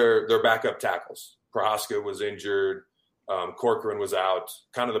 But they're backup tackles. Prohaska was injured. Corcoran was out.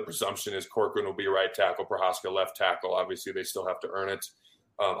 Kind of the presumption is Corcoran will be right tackle, Prohaska left tackle. Obviously, they still have to earn it.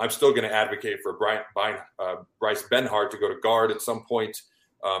 I'm still going to advocate for Bryce Benhart to go to guard at some point.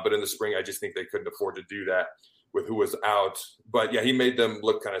 But in the spring, I just think they couldn't afford to do that with who was out. But, yeah, he made them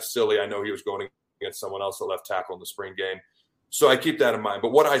look kind of silly. I know he was going against someone else at left tackle in the spring game. So I keep that in mind.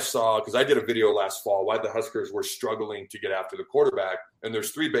 But what I saw, because I did a video last fall, why the Huskers were struggling to get after the quarterback, and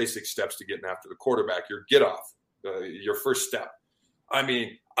there's 3 basic steps to getting after the quarterback. Your get off, your first step. I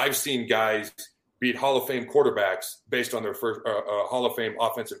mean, I've seen guys beat Hall of Fame quarterbacks based on their first Hall of Fame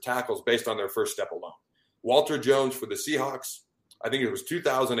offensive tackles based on their first step alone. Walter Jones for the Seahawks, I think it was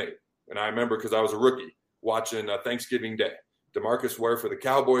 2008. And I remember because I was a rookie watching Thanksgiving Day. DeMarcus Ware for the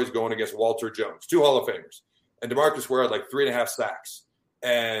Cowboys going against Walter Jones, 2 Hall of Famers. And DeMarcus Ware had like 3.5 sacks.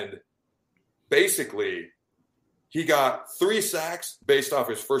 And basically, he got 3 sacks based off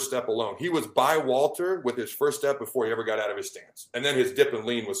his first step alone. He was by Walter with his first step before he ever got out of his stance. And then his dip and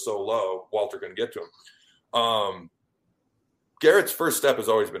lean was so low, Walter couldn't get to him. Garrett's first step has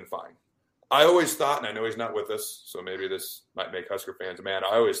always been fine. I always thought, and I know he's not with us, so maybe this might make Husker fans mad.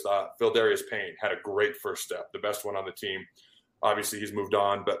 I always thought Phildarius Payne had a great first step, the best one on the team. Obviously, he's moved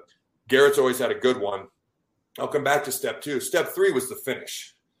on, but Garrett's always had a good one. I'll come back to step 2. Step 3 was the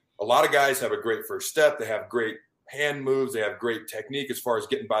finish. A lot of guys have a great first step. They have great hand moves. They have great technique as far as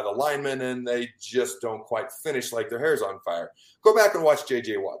getting by the linemen, and they just don't quite finish like their hair's on fire. Go back and watch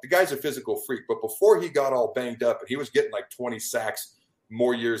J.J. Watt. The guy's a physical freak, but before he got all banged up and he was getting like 20 sacks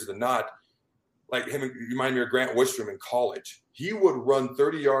more years than not, like him, you remind me of Grant Wistrom in college. He would run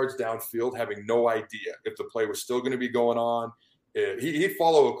 30 yards downfield having no idea if the play was still going to be going on. He'd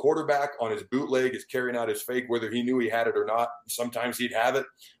follow a quarterback on his bootleg, is carrying out his fake, whether he knew he had it or not. Sometimes he'd have it.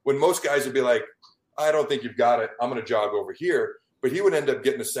 When most guys would be like, I don't think you've got it. I'm going to jog over here. But he would end up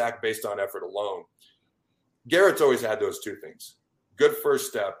getting a sack based on effort alone. Garrett's always had those 2 things. Good first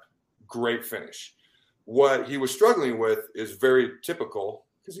step, great finish. What he was struggling with is very typical,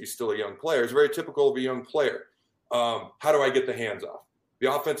 because he's still a young player, it's very typical of a young player. How do I get the hands off?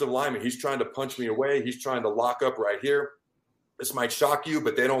 The offensive lineman, he's trying to punch me away. He's trying to lock up right here. This might shock you,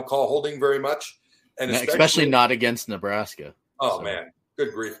 but they don't call holding very much. And especially not against Nebraska. Oh, so. Man,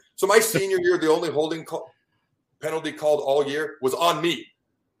 good grief. So my senior year, the only holding penalty called all year was on me.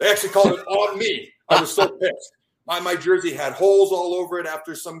 They actually called it on me. I was so pissed. My jersey had holes all over it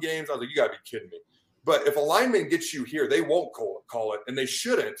after some games. I was like, you got to be kidding me. But if a lineman gets you here, they won't call it, and they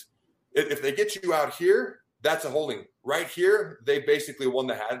shouldn't. If they get you out here, that's a holding. Right here, they basically won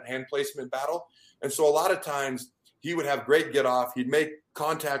the hand placement battle. And so a lot of times he would have great get off. He'd make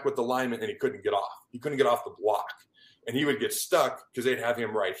contact with the lineman, and he couldn't get off. He couldn't get off the block. And he would get stuck because they'd have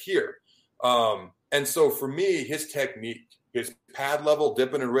him right here. And so for me, his technique, his pad level,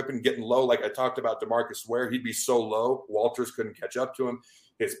 dipping and ripping, getting low, like I talked about DeMarcus Ware, he'd be so low, Walters couldn't catch up to him.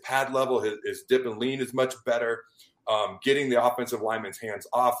 His pad level, his dip and lean is much better. Getting the offensive lineman's hands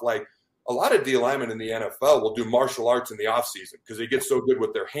off. Like a lot of D linemen in the NFL will do martial arts in the offseason because they get so good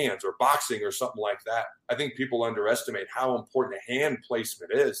with their hands, or boxing or something like that. I think people underestimate how important a hand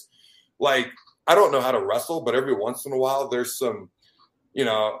placement is. Like, I don't know how to wrestle, but every once in a while there's some,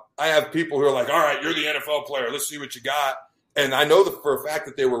 I have people who are like, all right, you're the NFL player. Let's see what you got. And I know for a fact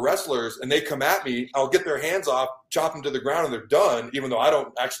that they were wrestlers, and they come at me, I'll get their hands off, chop them to the ground, and they're done, even though I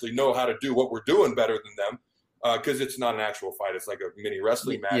don't actually know how to do what we're doing better than them, because it's not an actual fight. It's like a mini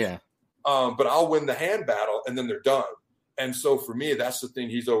wrestling match. Yeah. But I'll win the hand battle, and then they're done. And so for me, that's the thing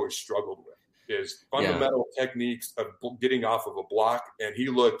he's always struggled with, is fundamental techniques of getting off of a block, and he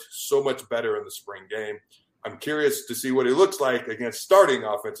looked so much better in the spring game. I'm curious to see what he looks like against starting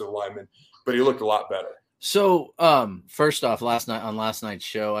offensive linemen, but he looked a lot better. So, first off, last night's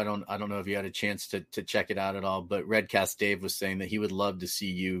show, I don't know if you had a chance to check it out at all, but Redcast Dave was saying that he would love to see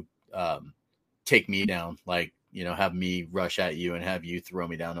you take me down, like, have me rush at you and have you throw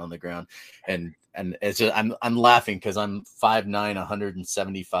me down on the ground. And it's just, I'm laughing because I'm 5'9",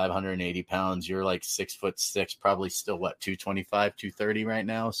 175, 180 pounds. You're like 6'6", probably still 225, 230 right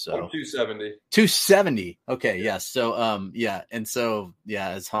now. So 270. Okay. Yes. So, And so,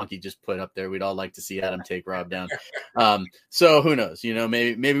 as Honky just put up there, we'd all like to see Adam take Rob down. So who knows,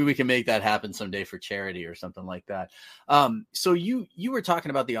 maybe we can make that happen someday for charity or something like that. So you were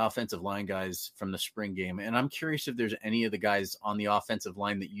talking about the offensive line guys from the spring game, and I'm curious if there's any of the guys on the offensive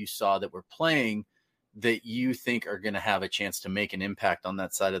line that you saw that were playing that you think are going to have a chance to make an impact on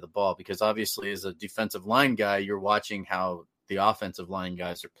that side of the ball, because obviously as a defensive line guy, you're watching how the offensive line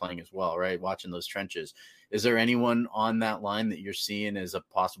guys are playing as well, right? Watching those trenches. Is there anyone on that line that you're seeing as a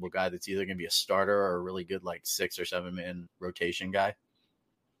possible guy that's either going to be a starter or a really good, 6 or 7 man rotation guy?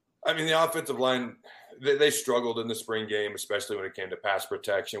 I mean, the offensive line, they struggled in the spring game, especially when it came to pass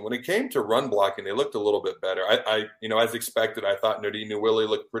protection. When it came to run blocking, they looked a little bit better. I as expected, I thought Nardini Newilly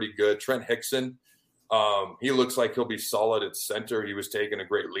looked pretty good. Trent Hickson, he looks like he'll be solid at center. He was taking a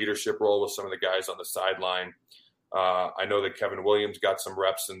great leadership role with some of the guys on the sideline. I know that Kevin Williams got some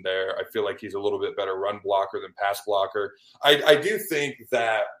reps in there. I feel like he's a little bit better run blocker than pass blocker. I do think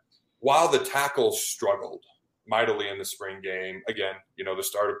that while the tackles struggled mightily in the spring game, again,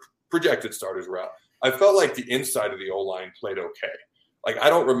 the projected starters were out, I felt like the inside of the O-line played okay. Like, I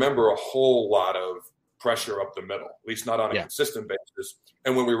don't remember a whole lot of pressure up the middle, at least not on a consistent basis.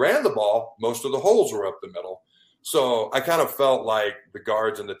 And when we ran the ball, most of the holes were up the middle. So I kind of felt like the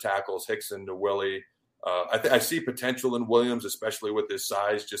guards and the tackles, Hickson to Willie, I see potential in Williams, especially with his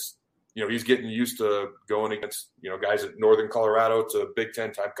size. Just, he's getting used to going against, guys at Northern Colorado. It's a Big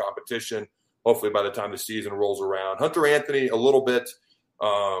Ten type competition. hopefully by the time the season rolls around. Hunter Anthony, a little bit,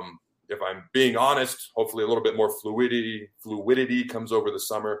 if I'm being honest, hopefully a little bit more fluidity comes over the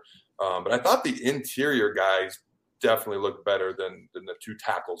summer. But I thought the interior guys definitely looked better than the two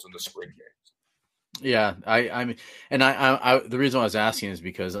tackles in the spring games. Yeah, I mean, and I the reason I was asking is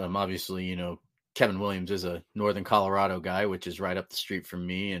because obviously, you know, Kevin Williams is a Northern Colorado guy, which is right up the street from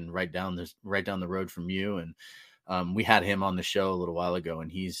me and right down the road from you. And we had him on the show a little while ago,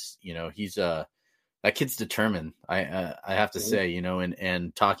 and he's that kid's determined. I have to say, you know,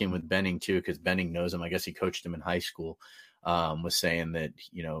 and talking with Benning too, because Benning knows him. I guess he coached him in high school. Was saying that,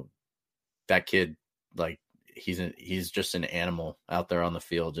 you know, that kid, like, he's just an animal out there on the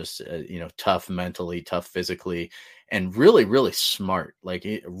field, just you know, tough mentally, tough physically, and really, really smart. Like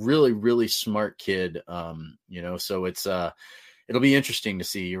a really, really smart kid. You know, so it's it'll be interesting to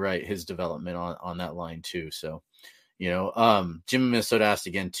see. You're right, his development on that line too. So. You know, Jim in Minnesota asked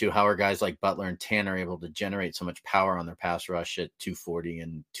again, too, how are guys like Butler and Tanner able to generate so much power on their pass rush at 240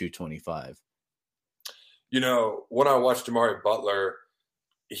 and 225? You know, when I watched Jimari Butler,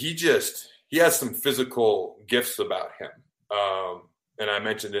 he has some physical gifts about him. And I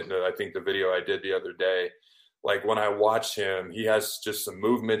mentioned it in, I think, the video I did the other day. Like, when I watch him, he has just some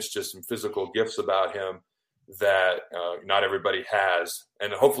movements, just some physical gifts about him that not everybody has.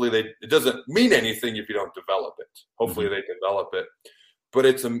 And hopefully it doesn't mean anything if you don't develop it. Hopefully they develop it.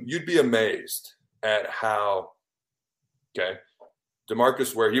 But you'd be amazed at how,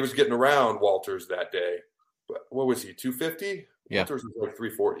 DeMarcus Ware, he was getting around Walters that day. But what was he, 250? Yeah. Walters was like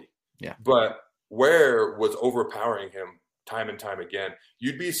 340. Yeah. But Ware was overpowering him time and time again.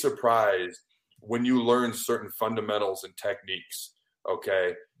 You'd be surprised when you learn certain fundamentals and techniques,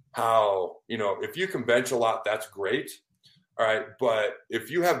 how, you know, if you can bench a lot, that's great. All right. But if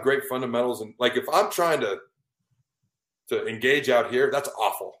you have great fundamentals, and like, if I'm trying to engage out here, that's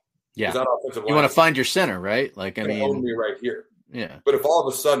awful. Yeah. You want to find your center, right? Like, I mean, own me right here. Yeah. But if all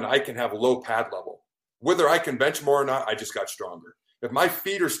of a sudden I can have low pad level, whether I can bench more or not, I just got stronger. If my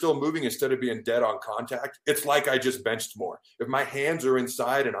feet are still moving instead of being dead on contact, it's like I just benched more. If my hands are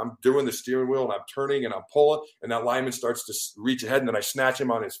inside and I'm doing the steering wheel and I'm turning and I'm pulling and that lineman starts to reach ahead and then I snatch him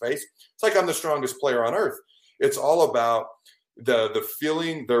on his face, it's like I'm the strongest player on earth. It's all about the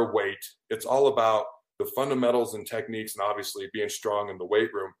feeling their weight. It's all about the fundamentals and techniques and obviously being strong in the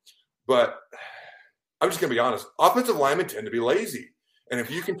weight room. But I'm just going to be honest. Offensive linemen tend to be lazy. And if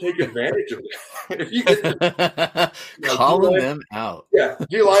you can take advantage of it, if you get calling them out. Yeah.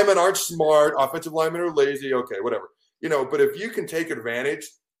 D linemen aren't smart. Offensive linemen are lazy. Okay, whatever. You know, but if you can take advantage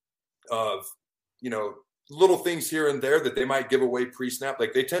of, you know, little things here and there that they might give away pre-snap,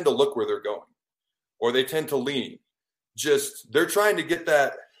 like they tend to look where they're going or they tend to lean. Just they're trying to get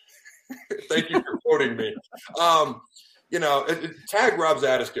that. Thank you for quoting me. You know, tag Rob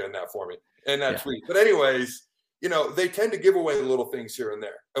Zadiska in that for me in that tweet. But anyways, you know, they tend to give away the little things here and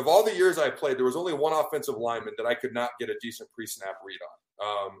there. Of all the years I played, there was only one offensive lineman that I could not get a decent pre-snap read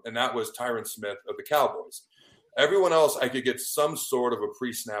on, and that was Tyron Smith of the Cowboys. Everyone else I could get some sort of a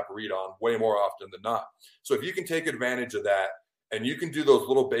pre-snap read on way more often than not. So if you can take advantage of that and you can do those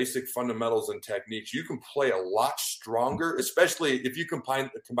little basic fundamentals and techniques, you can play a lot stronger, especially if you combine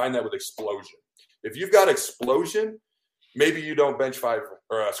that with explosion. If you've got explosion, maybe you don't bench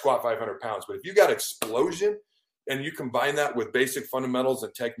squat 500 pounds, but if you got explosion, and you combine that with basic fundamentals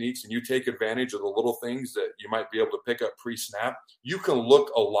and techniques, and you take advantage of the little things that you might be able to pick up pre-snap, you can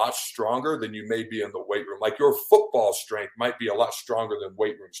look a lot stronger than you may be in the weight room. Like your football strength might be a lot stronger than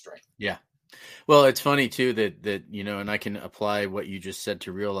weight room strength. Yeah. Well, it's funny too that you know, and I can apply what you just said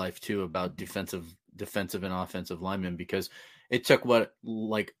to real life too about defensive and offensive linemen, because it took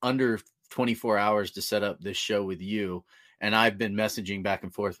like under 24 hours to set up this show with you. And I've been messaging back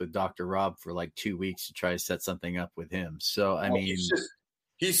and forth with Dr. Rob for like 2 weeks to try to set something up with him. So, I mean,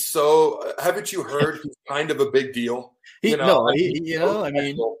 he's so, haven't you heard he's kind of a big deal? No,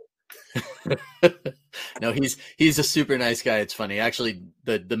 he's a super nice guy. It's funny. Actually,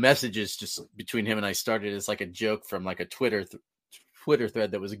 the messages just between him and I started as like a joke from like a Twitter thread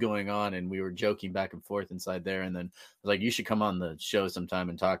that was going on, and we were joking back and forth inside there. And then I was like, you should come on the show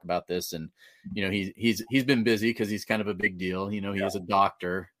sometime and talk about this. And, you know, he's been busy because he's kind of a big deal. You know, he is a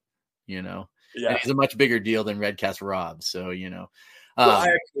doctor, you know, and he's a much bigger deal than Redcast Rob. So, you know,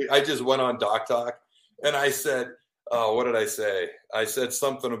 I just went on Doc Talk and I said, what did I say? I said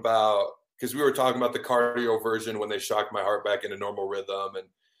something about, because we were talking about the cardio version when they shocked my heart back into normal rhythm. And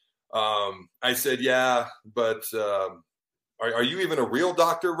I said, yeah, but, are you even a real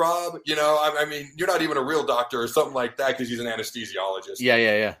doctor, Rob? You know, I mean, you're not even a real doctor or something like that because he's an anesthesiologist.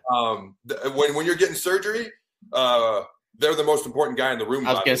 Yeah. When you're getting surgery, they're the most important guy in the room.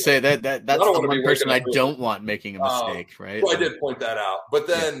 I was going to say that's the one person I don't want making a mistake, right? Well, I did point that out. But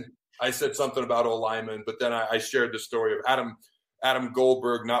then I said something about O lineman, but then I shared the story of Adam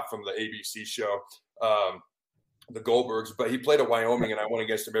Goldberg, not from the ABC show, the Goldbergs, but he played at Wyoming, and I went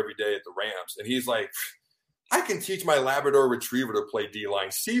against him every day at the Rams. And he's like, I can teach my Labrador Retriever to play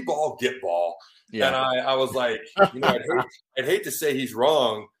D-line. See ball, get ball. Yeah. And I was like, I'd hate to say he's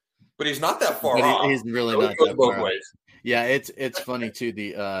wrong, but he's not that far off. He's really not that far off. Yeah, it's funny too.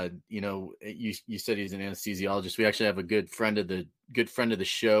 The you said he's an anesthesiologist. We actually have a good friend of the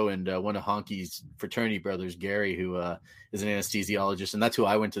show and one of Honky's fraternity brothers, Gary, who is an anesthesiologist, and that's who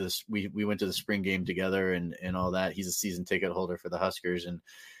I went to this. We went to the spring game together and all that. He's a season ticket holder for the Huskers, and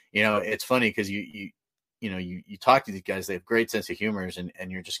it's funny because you talk to these guys, they have great sense of humor,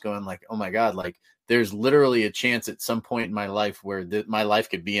 and you're just going like, oh my God, like there's literally a chance at some point in my life where my life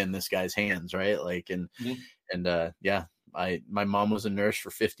could be in this guy's hands. Right. Like, my mom was a nurse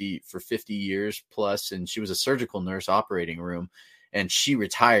for 50 years plus, and she was a surgical nurse operating room, and she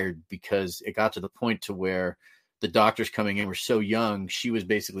retired because it got to the point to where the doctors coming in were so young. She was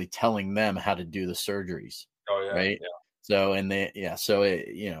basically telling them how to do the surgeries. Oh yeah. Right. Yeah. So,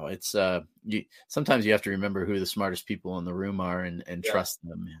 it's sometimes you have to remember who the smartest people in the room are and trust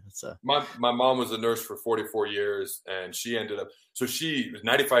them. My mom was a nurse for 44 years, and she ended up, so she was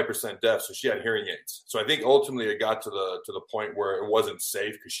 95% deaf. So she had hearing aids. So I think ultimately it got to the point where it wasn't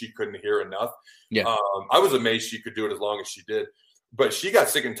safe because she couldn't hear enough. Yeah. I was amazed she could do it as long as she did, but she got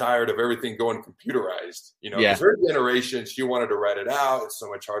sick and tired of everything going computerized, her generation, she wanted to write it out. It's so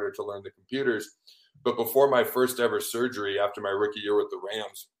much harder to learn the computers. But before my first ever surgery, after my rookie year with the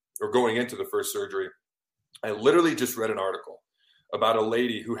Rams, or going into the first surgery, I literally just read an article about a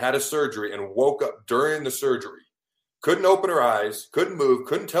lady who had a surgery and woke up during the surgery, couldn't open her eyes, couldn't move,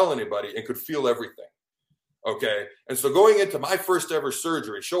 couldn't tell anybody, and could feel everything. Okay. And so going into my first ever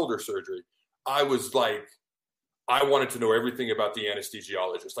surgery, shoulder surgery, I was like, I wanted to know everything about the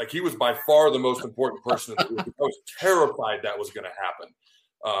anesthesiologist. Like, he was by far the most important person in the room. I was terrified that was going to happen.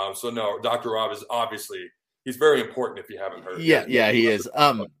 So no, Dr. Rob is obviously, he's very important if you haven't heard. Yeah, he is.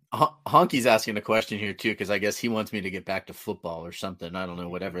 Honky's asking a question here too, because I guess he wants me to get back to football or something. I don't know,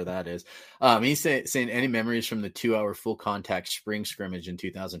 whatever that is. He's saying any memories from the 2-hour full contact spring scrimmage in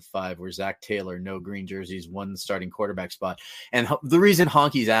 2005 where Zach Taylor, no green jerseys, won the starting quarterback spot. And the reason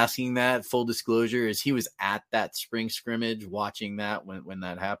Honky's asking that, full disclosure, is he was at that spring scrimmage watching that when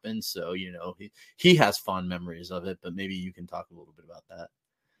that happened. So, he has fond memories of it, but maybe you can talk a little bit about that.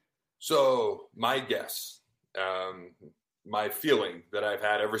 So my guess, my feeling that I've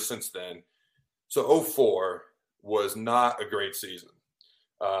had ever since then. So 2004 was not a great season.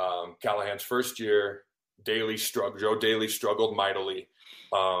 Callahan's first year, Joe Daly struggled mightily.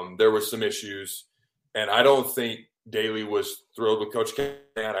 There were some issues, and I don't think Daly was thrilled with Coach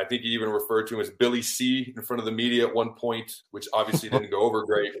Callahan. I think he even referred to him as Billy C in front of the media at one point, which obviously didn't go over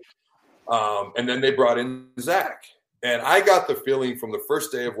great. And then they brought in Zach. And I got the feeling from the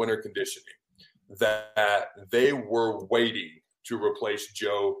first day of winter conditioning that they were waiting to replace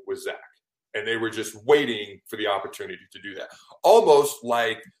Joe with Zach. And they were just waiting for the opportunity to do that. Almost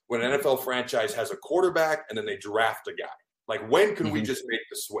like when an NFL franchise has a quarterback and then they draft a guy. Like, when can we just make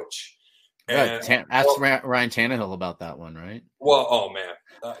the switch? And, ask Ryan Tannehill about that one, right? Well, oh, man.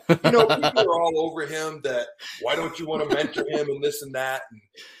 People are all over him that, why don't you want to mentor him and this and that? And,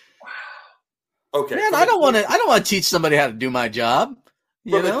 okay. Man, I don't want to teach somebody how to do my job.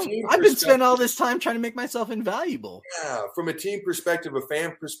 I've been spending all this time trying to make myself invaluable. Yeah, from a team perspective, a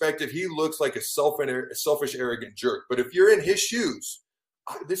fan perspective, he looks like a selfish, arrogant jerk. But if you're in his shoes,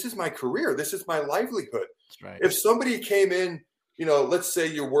 this is my career. This is my livelihood. That's right. If somebody came in, let's say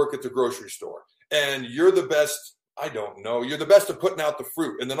you work at the grocery store and you're the best. I don't know. You're the best at putting out the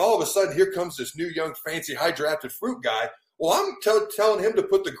fruit. And then all of a sudden, here comes this new, young, fancy, high-drafted fruit guy. Well, I'm telling him to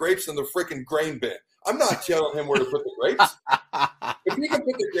put the grapes in the freaking grain bin. I'm not telling him where to put the grapes. If he can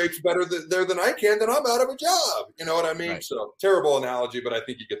put the grapes better there than I can, then I'm out of a job. You know what I mean? Right. So, terrible analogy, but I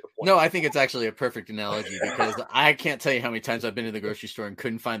think you get the point. No, I think it's actually a perfect analogy because I can't tell you how many times I've been to the grocery store and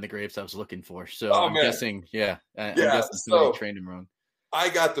couldn't find the grapes I was looking for. So I'm guessing, I'm guessing somebody trained him wrong. I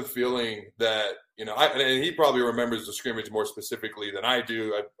got the feeling that, and he probably remembers the scrimmage more specifically than I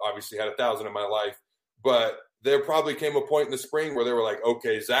do. I've obviously had 1,000 in my life, but there probably came a point in the spring where they were like,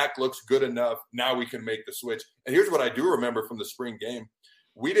 okay, Zach looks good enough. Now we can make the switch. And here's what I do remember from the spring game.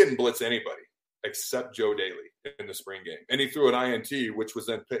 We didn't blitz anybody except Joe Daly in the spring game. And he threw an INT, which was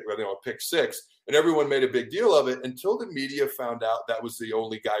then pick 6. And everyone made a big deal of it until the media found out that was the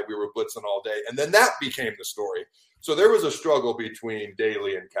only guy we were blitzing all day. And then that became the story. So there was a struggle between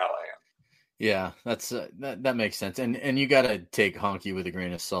Daly and Callahan. Yeah, that's that makes sense, and you got to take Honky with a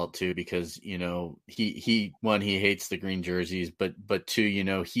grain of salt too, because he hates the green jerseys, but two,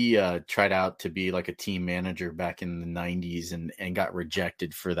 he tried out to be like a team manager back in the '90s and got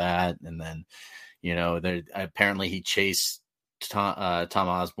rejected for that, and then apparently he chased Tom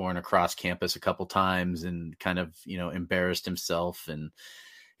Osborne across campus a couple times and kind of embarrassed himself, and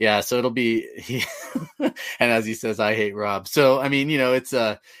yeah, so it'll be and as he says, I hate Rob. So I mean, it's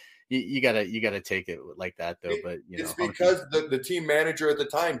you gotta take it like that though. But it's because the team manager at the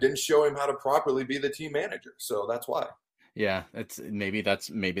time didn't show him how to properly be the team manager, so that's why. Yeah, maybe that's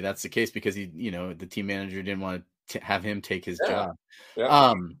the case, because he the team manager didn't want to have him take his job.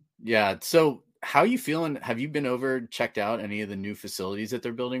 Yeah. Yeah. So how are you feeling? Have you been over, checked out any of the new facilities that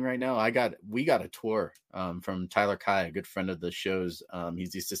they're building right now? We got a tour from Tyler Kai, a good friend of the show's.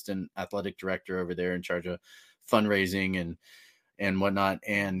 He's the assistant athletic director over there in charge of fundraising and whatnot.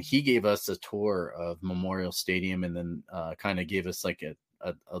 And he gave us a tour of Memorial Stadium, and then kind of gave us like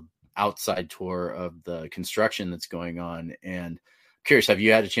a outside tour of the construction that's going on. And I'm curious, have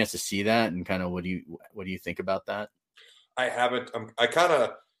you had a chance to see that, and kind of what do you think about that? I haven't.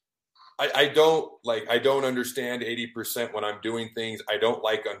 I don't understand 80% when I'm doing things. I don't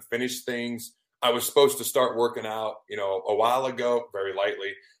like unfinished things. I was supposed to start working out, a while ago, very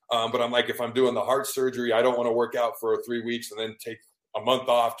lightly. But I'm like, if I'm doing the heart surgery, I don't want to work out for 3 weeks and then take a month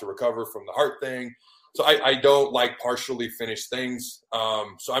off to recover from the heart thing. So I don't like partially finished things.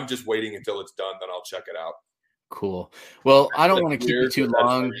 So I'm just waiting until it's done, then I'll check it out. Cool. Well, I don't want to keep you too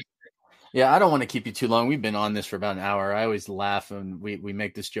long. Yeah, I don't want to keep you too long. We've been on this for about an hour. I always laugh, and we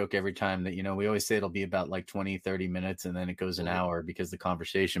make this joke every time that, we always say it'll be about like 20, 30 minutes, and then it goes an hour because of the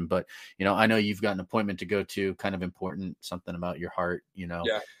conversation. But, I know you've got an appointment to go to, kind of important, something about your heart, and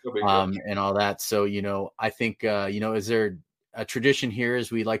all that. So, I think, is there a tradition here is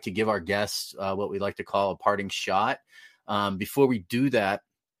we like to give our guests what we like to call a parting shot. Before we do that,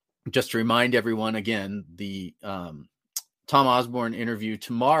 just to remind everyone again, the Tom Osborne interview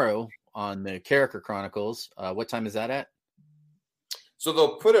tomorrow on the Carricker Chronicles. What time is that at? So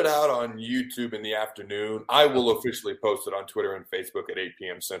they'll put it out on YouTube in the afternoon. I will officially post it on Twitter and Facebook at 8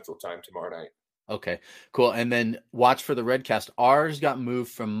 p.m. Central Time tomorrow night. Okay, cool. And then watch for the Redcast. Ours got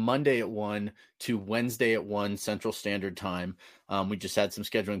moved from Monday at 1 to Wednesday at 1 Central Standard Time. We just had some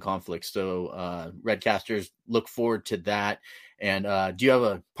scheduling conflicts. So Redcasters, look forward to that. And do you have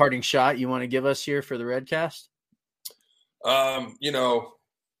a parting shot you want to give us here for the Redcast?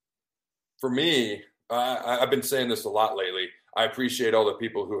 For me, I've been saying this a lot lately. I appreciate all the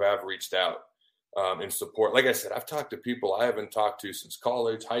people who have reached out in support. Like I said, I've talked to people I haven't talked to since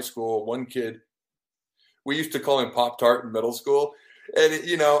college, high school. One kid, we used to call him Pop-Tart in middle school. And,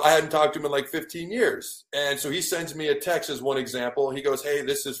 I hadn't talked to him in like 15 years. And so he sends me a text as one example. He goes, "Hey,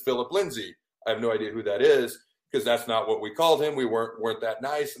 this is Philip Lindsay." I have no idea who that is, because that's not what we called him. We weren't that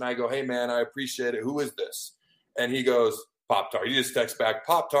nice. And I go, "Hey, man, I appreciate it. Who is this?" And he goes, "Pop-Tart." He just texts back,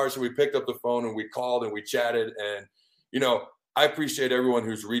 "Pop-Tart." So we picked up the phone and we called and we chatted. And, I appreciate everyone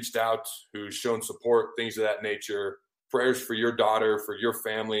who's reached out, who's shown support, things of that nature. Prayers for your daughter, for your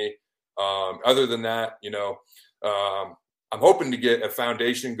family. Other than that, I'm hoping to get a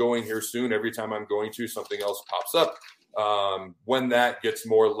foundation going here soon. Every time I'm going to, something else pops up. When that gets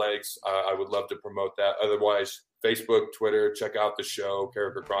more legs, I would love to promote that. Otherwise, Facebook, Twitter, check out the show,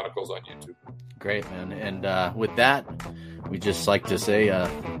 Carricker Chronicles on YouTube. Great, man. And with that, we just like to say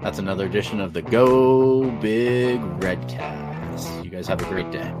that's another edition of the Go Big Redcast. You guys have a great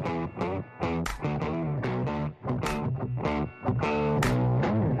day.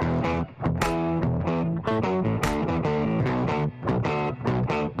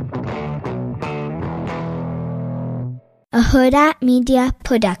 A Huda Media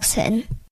Production.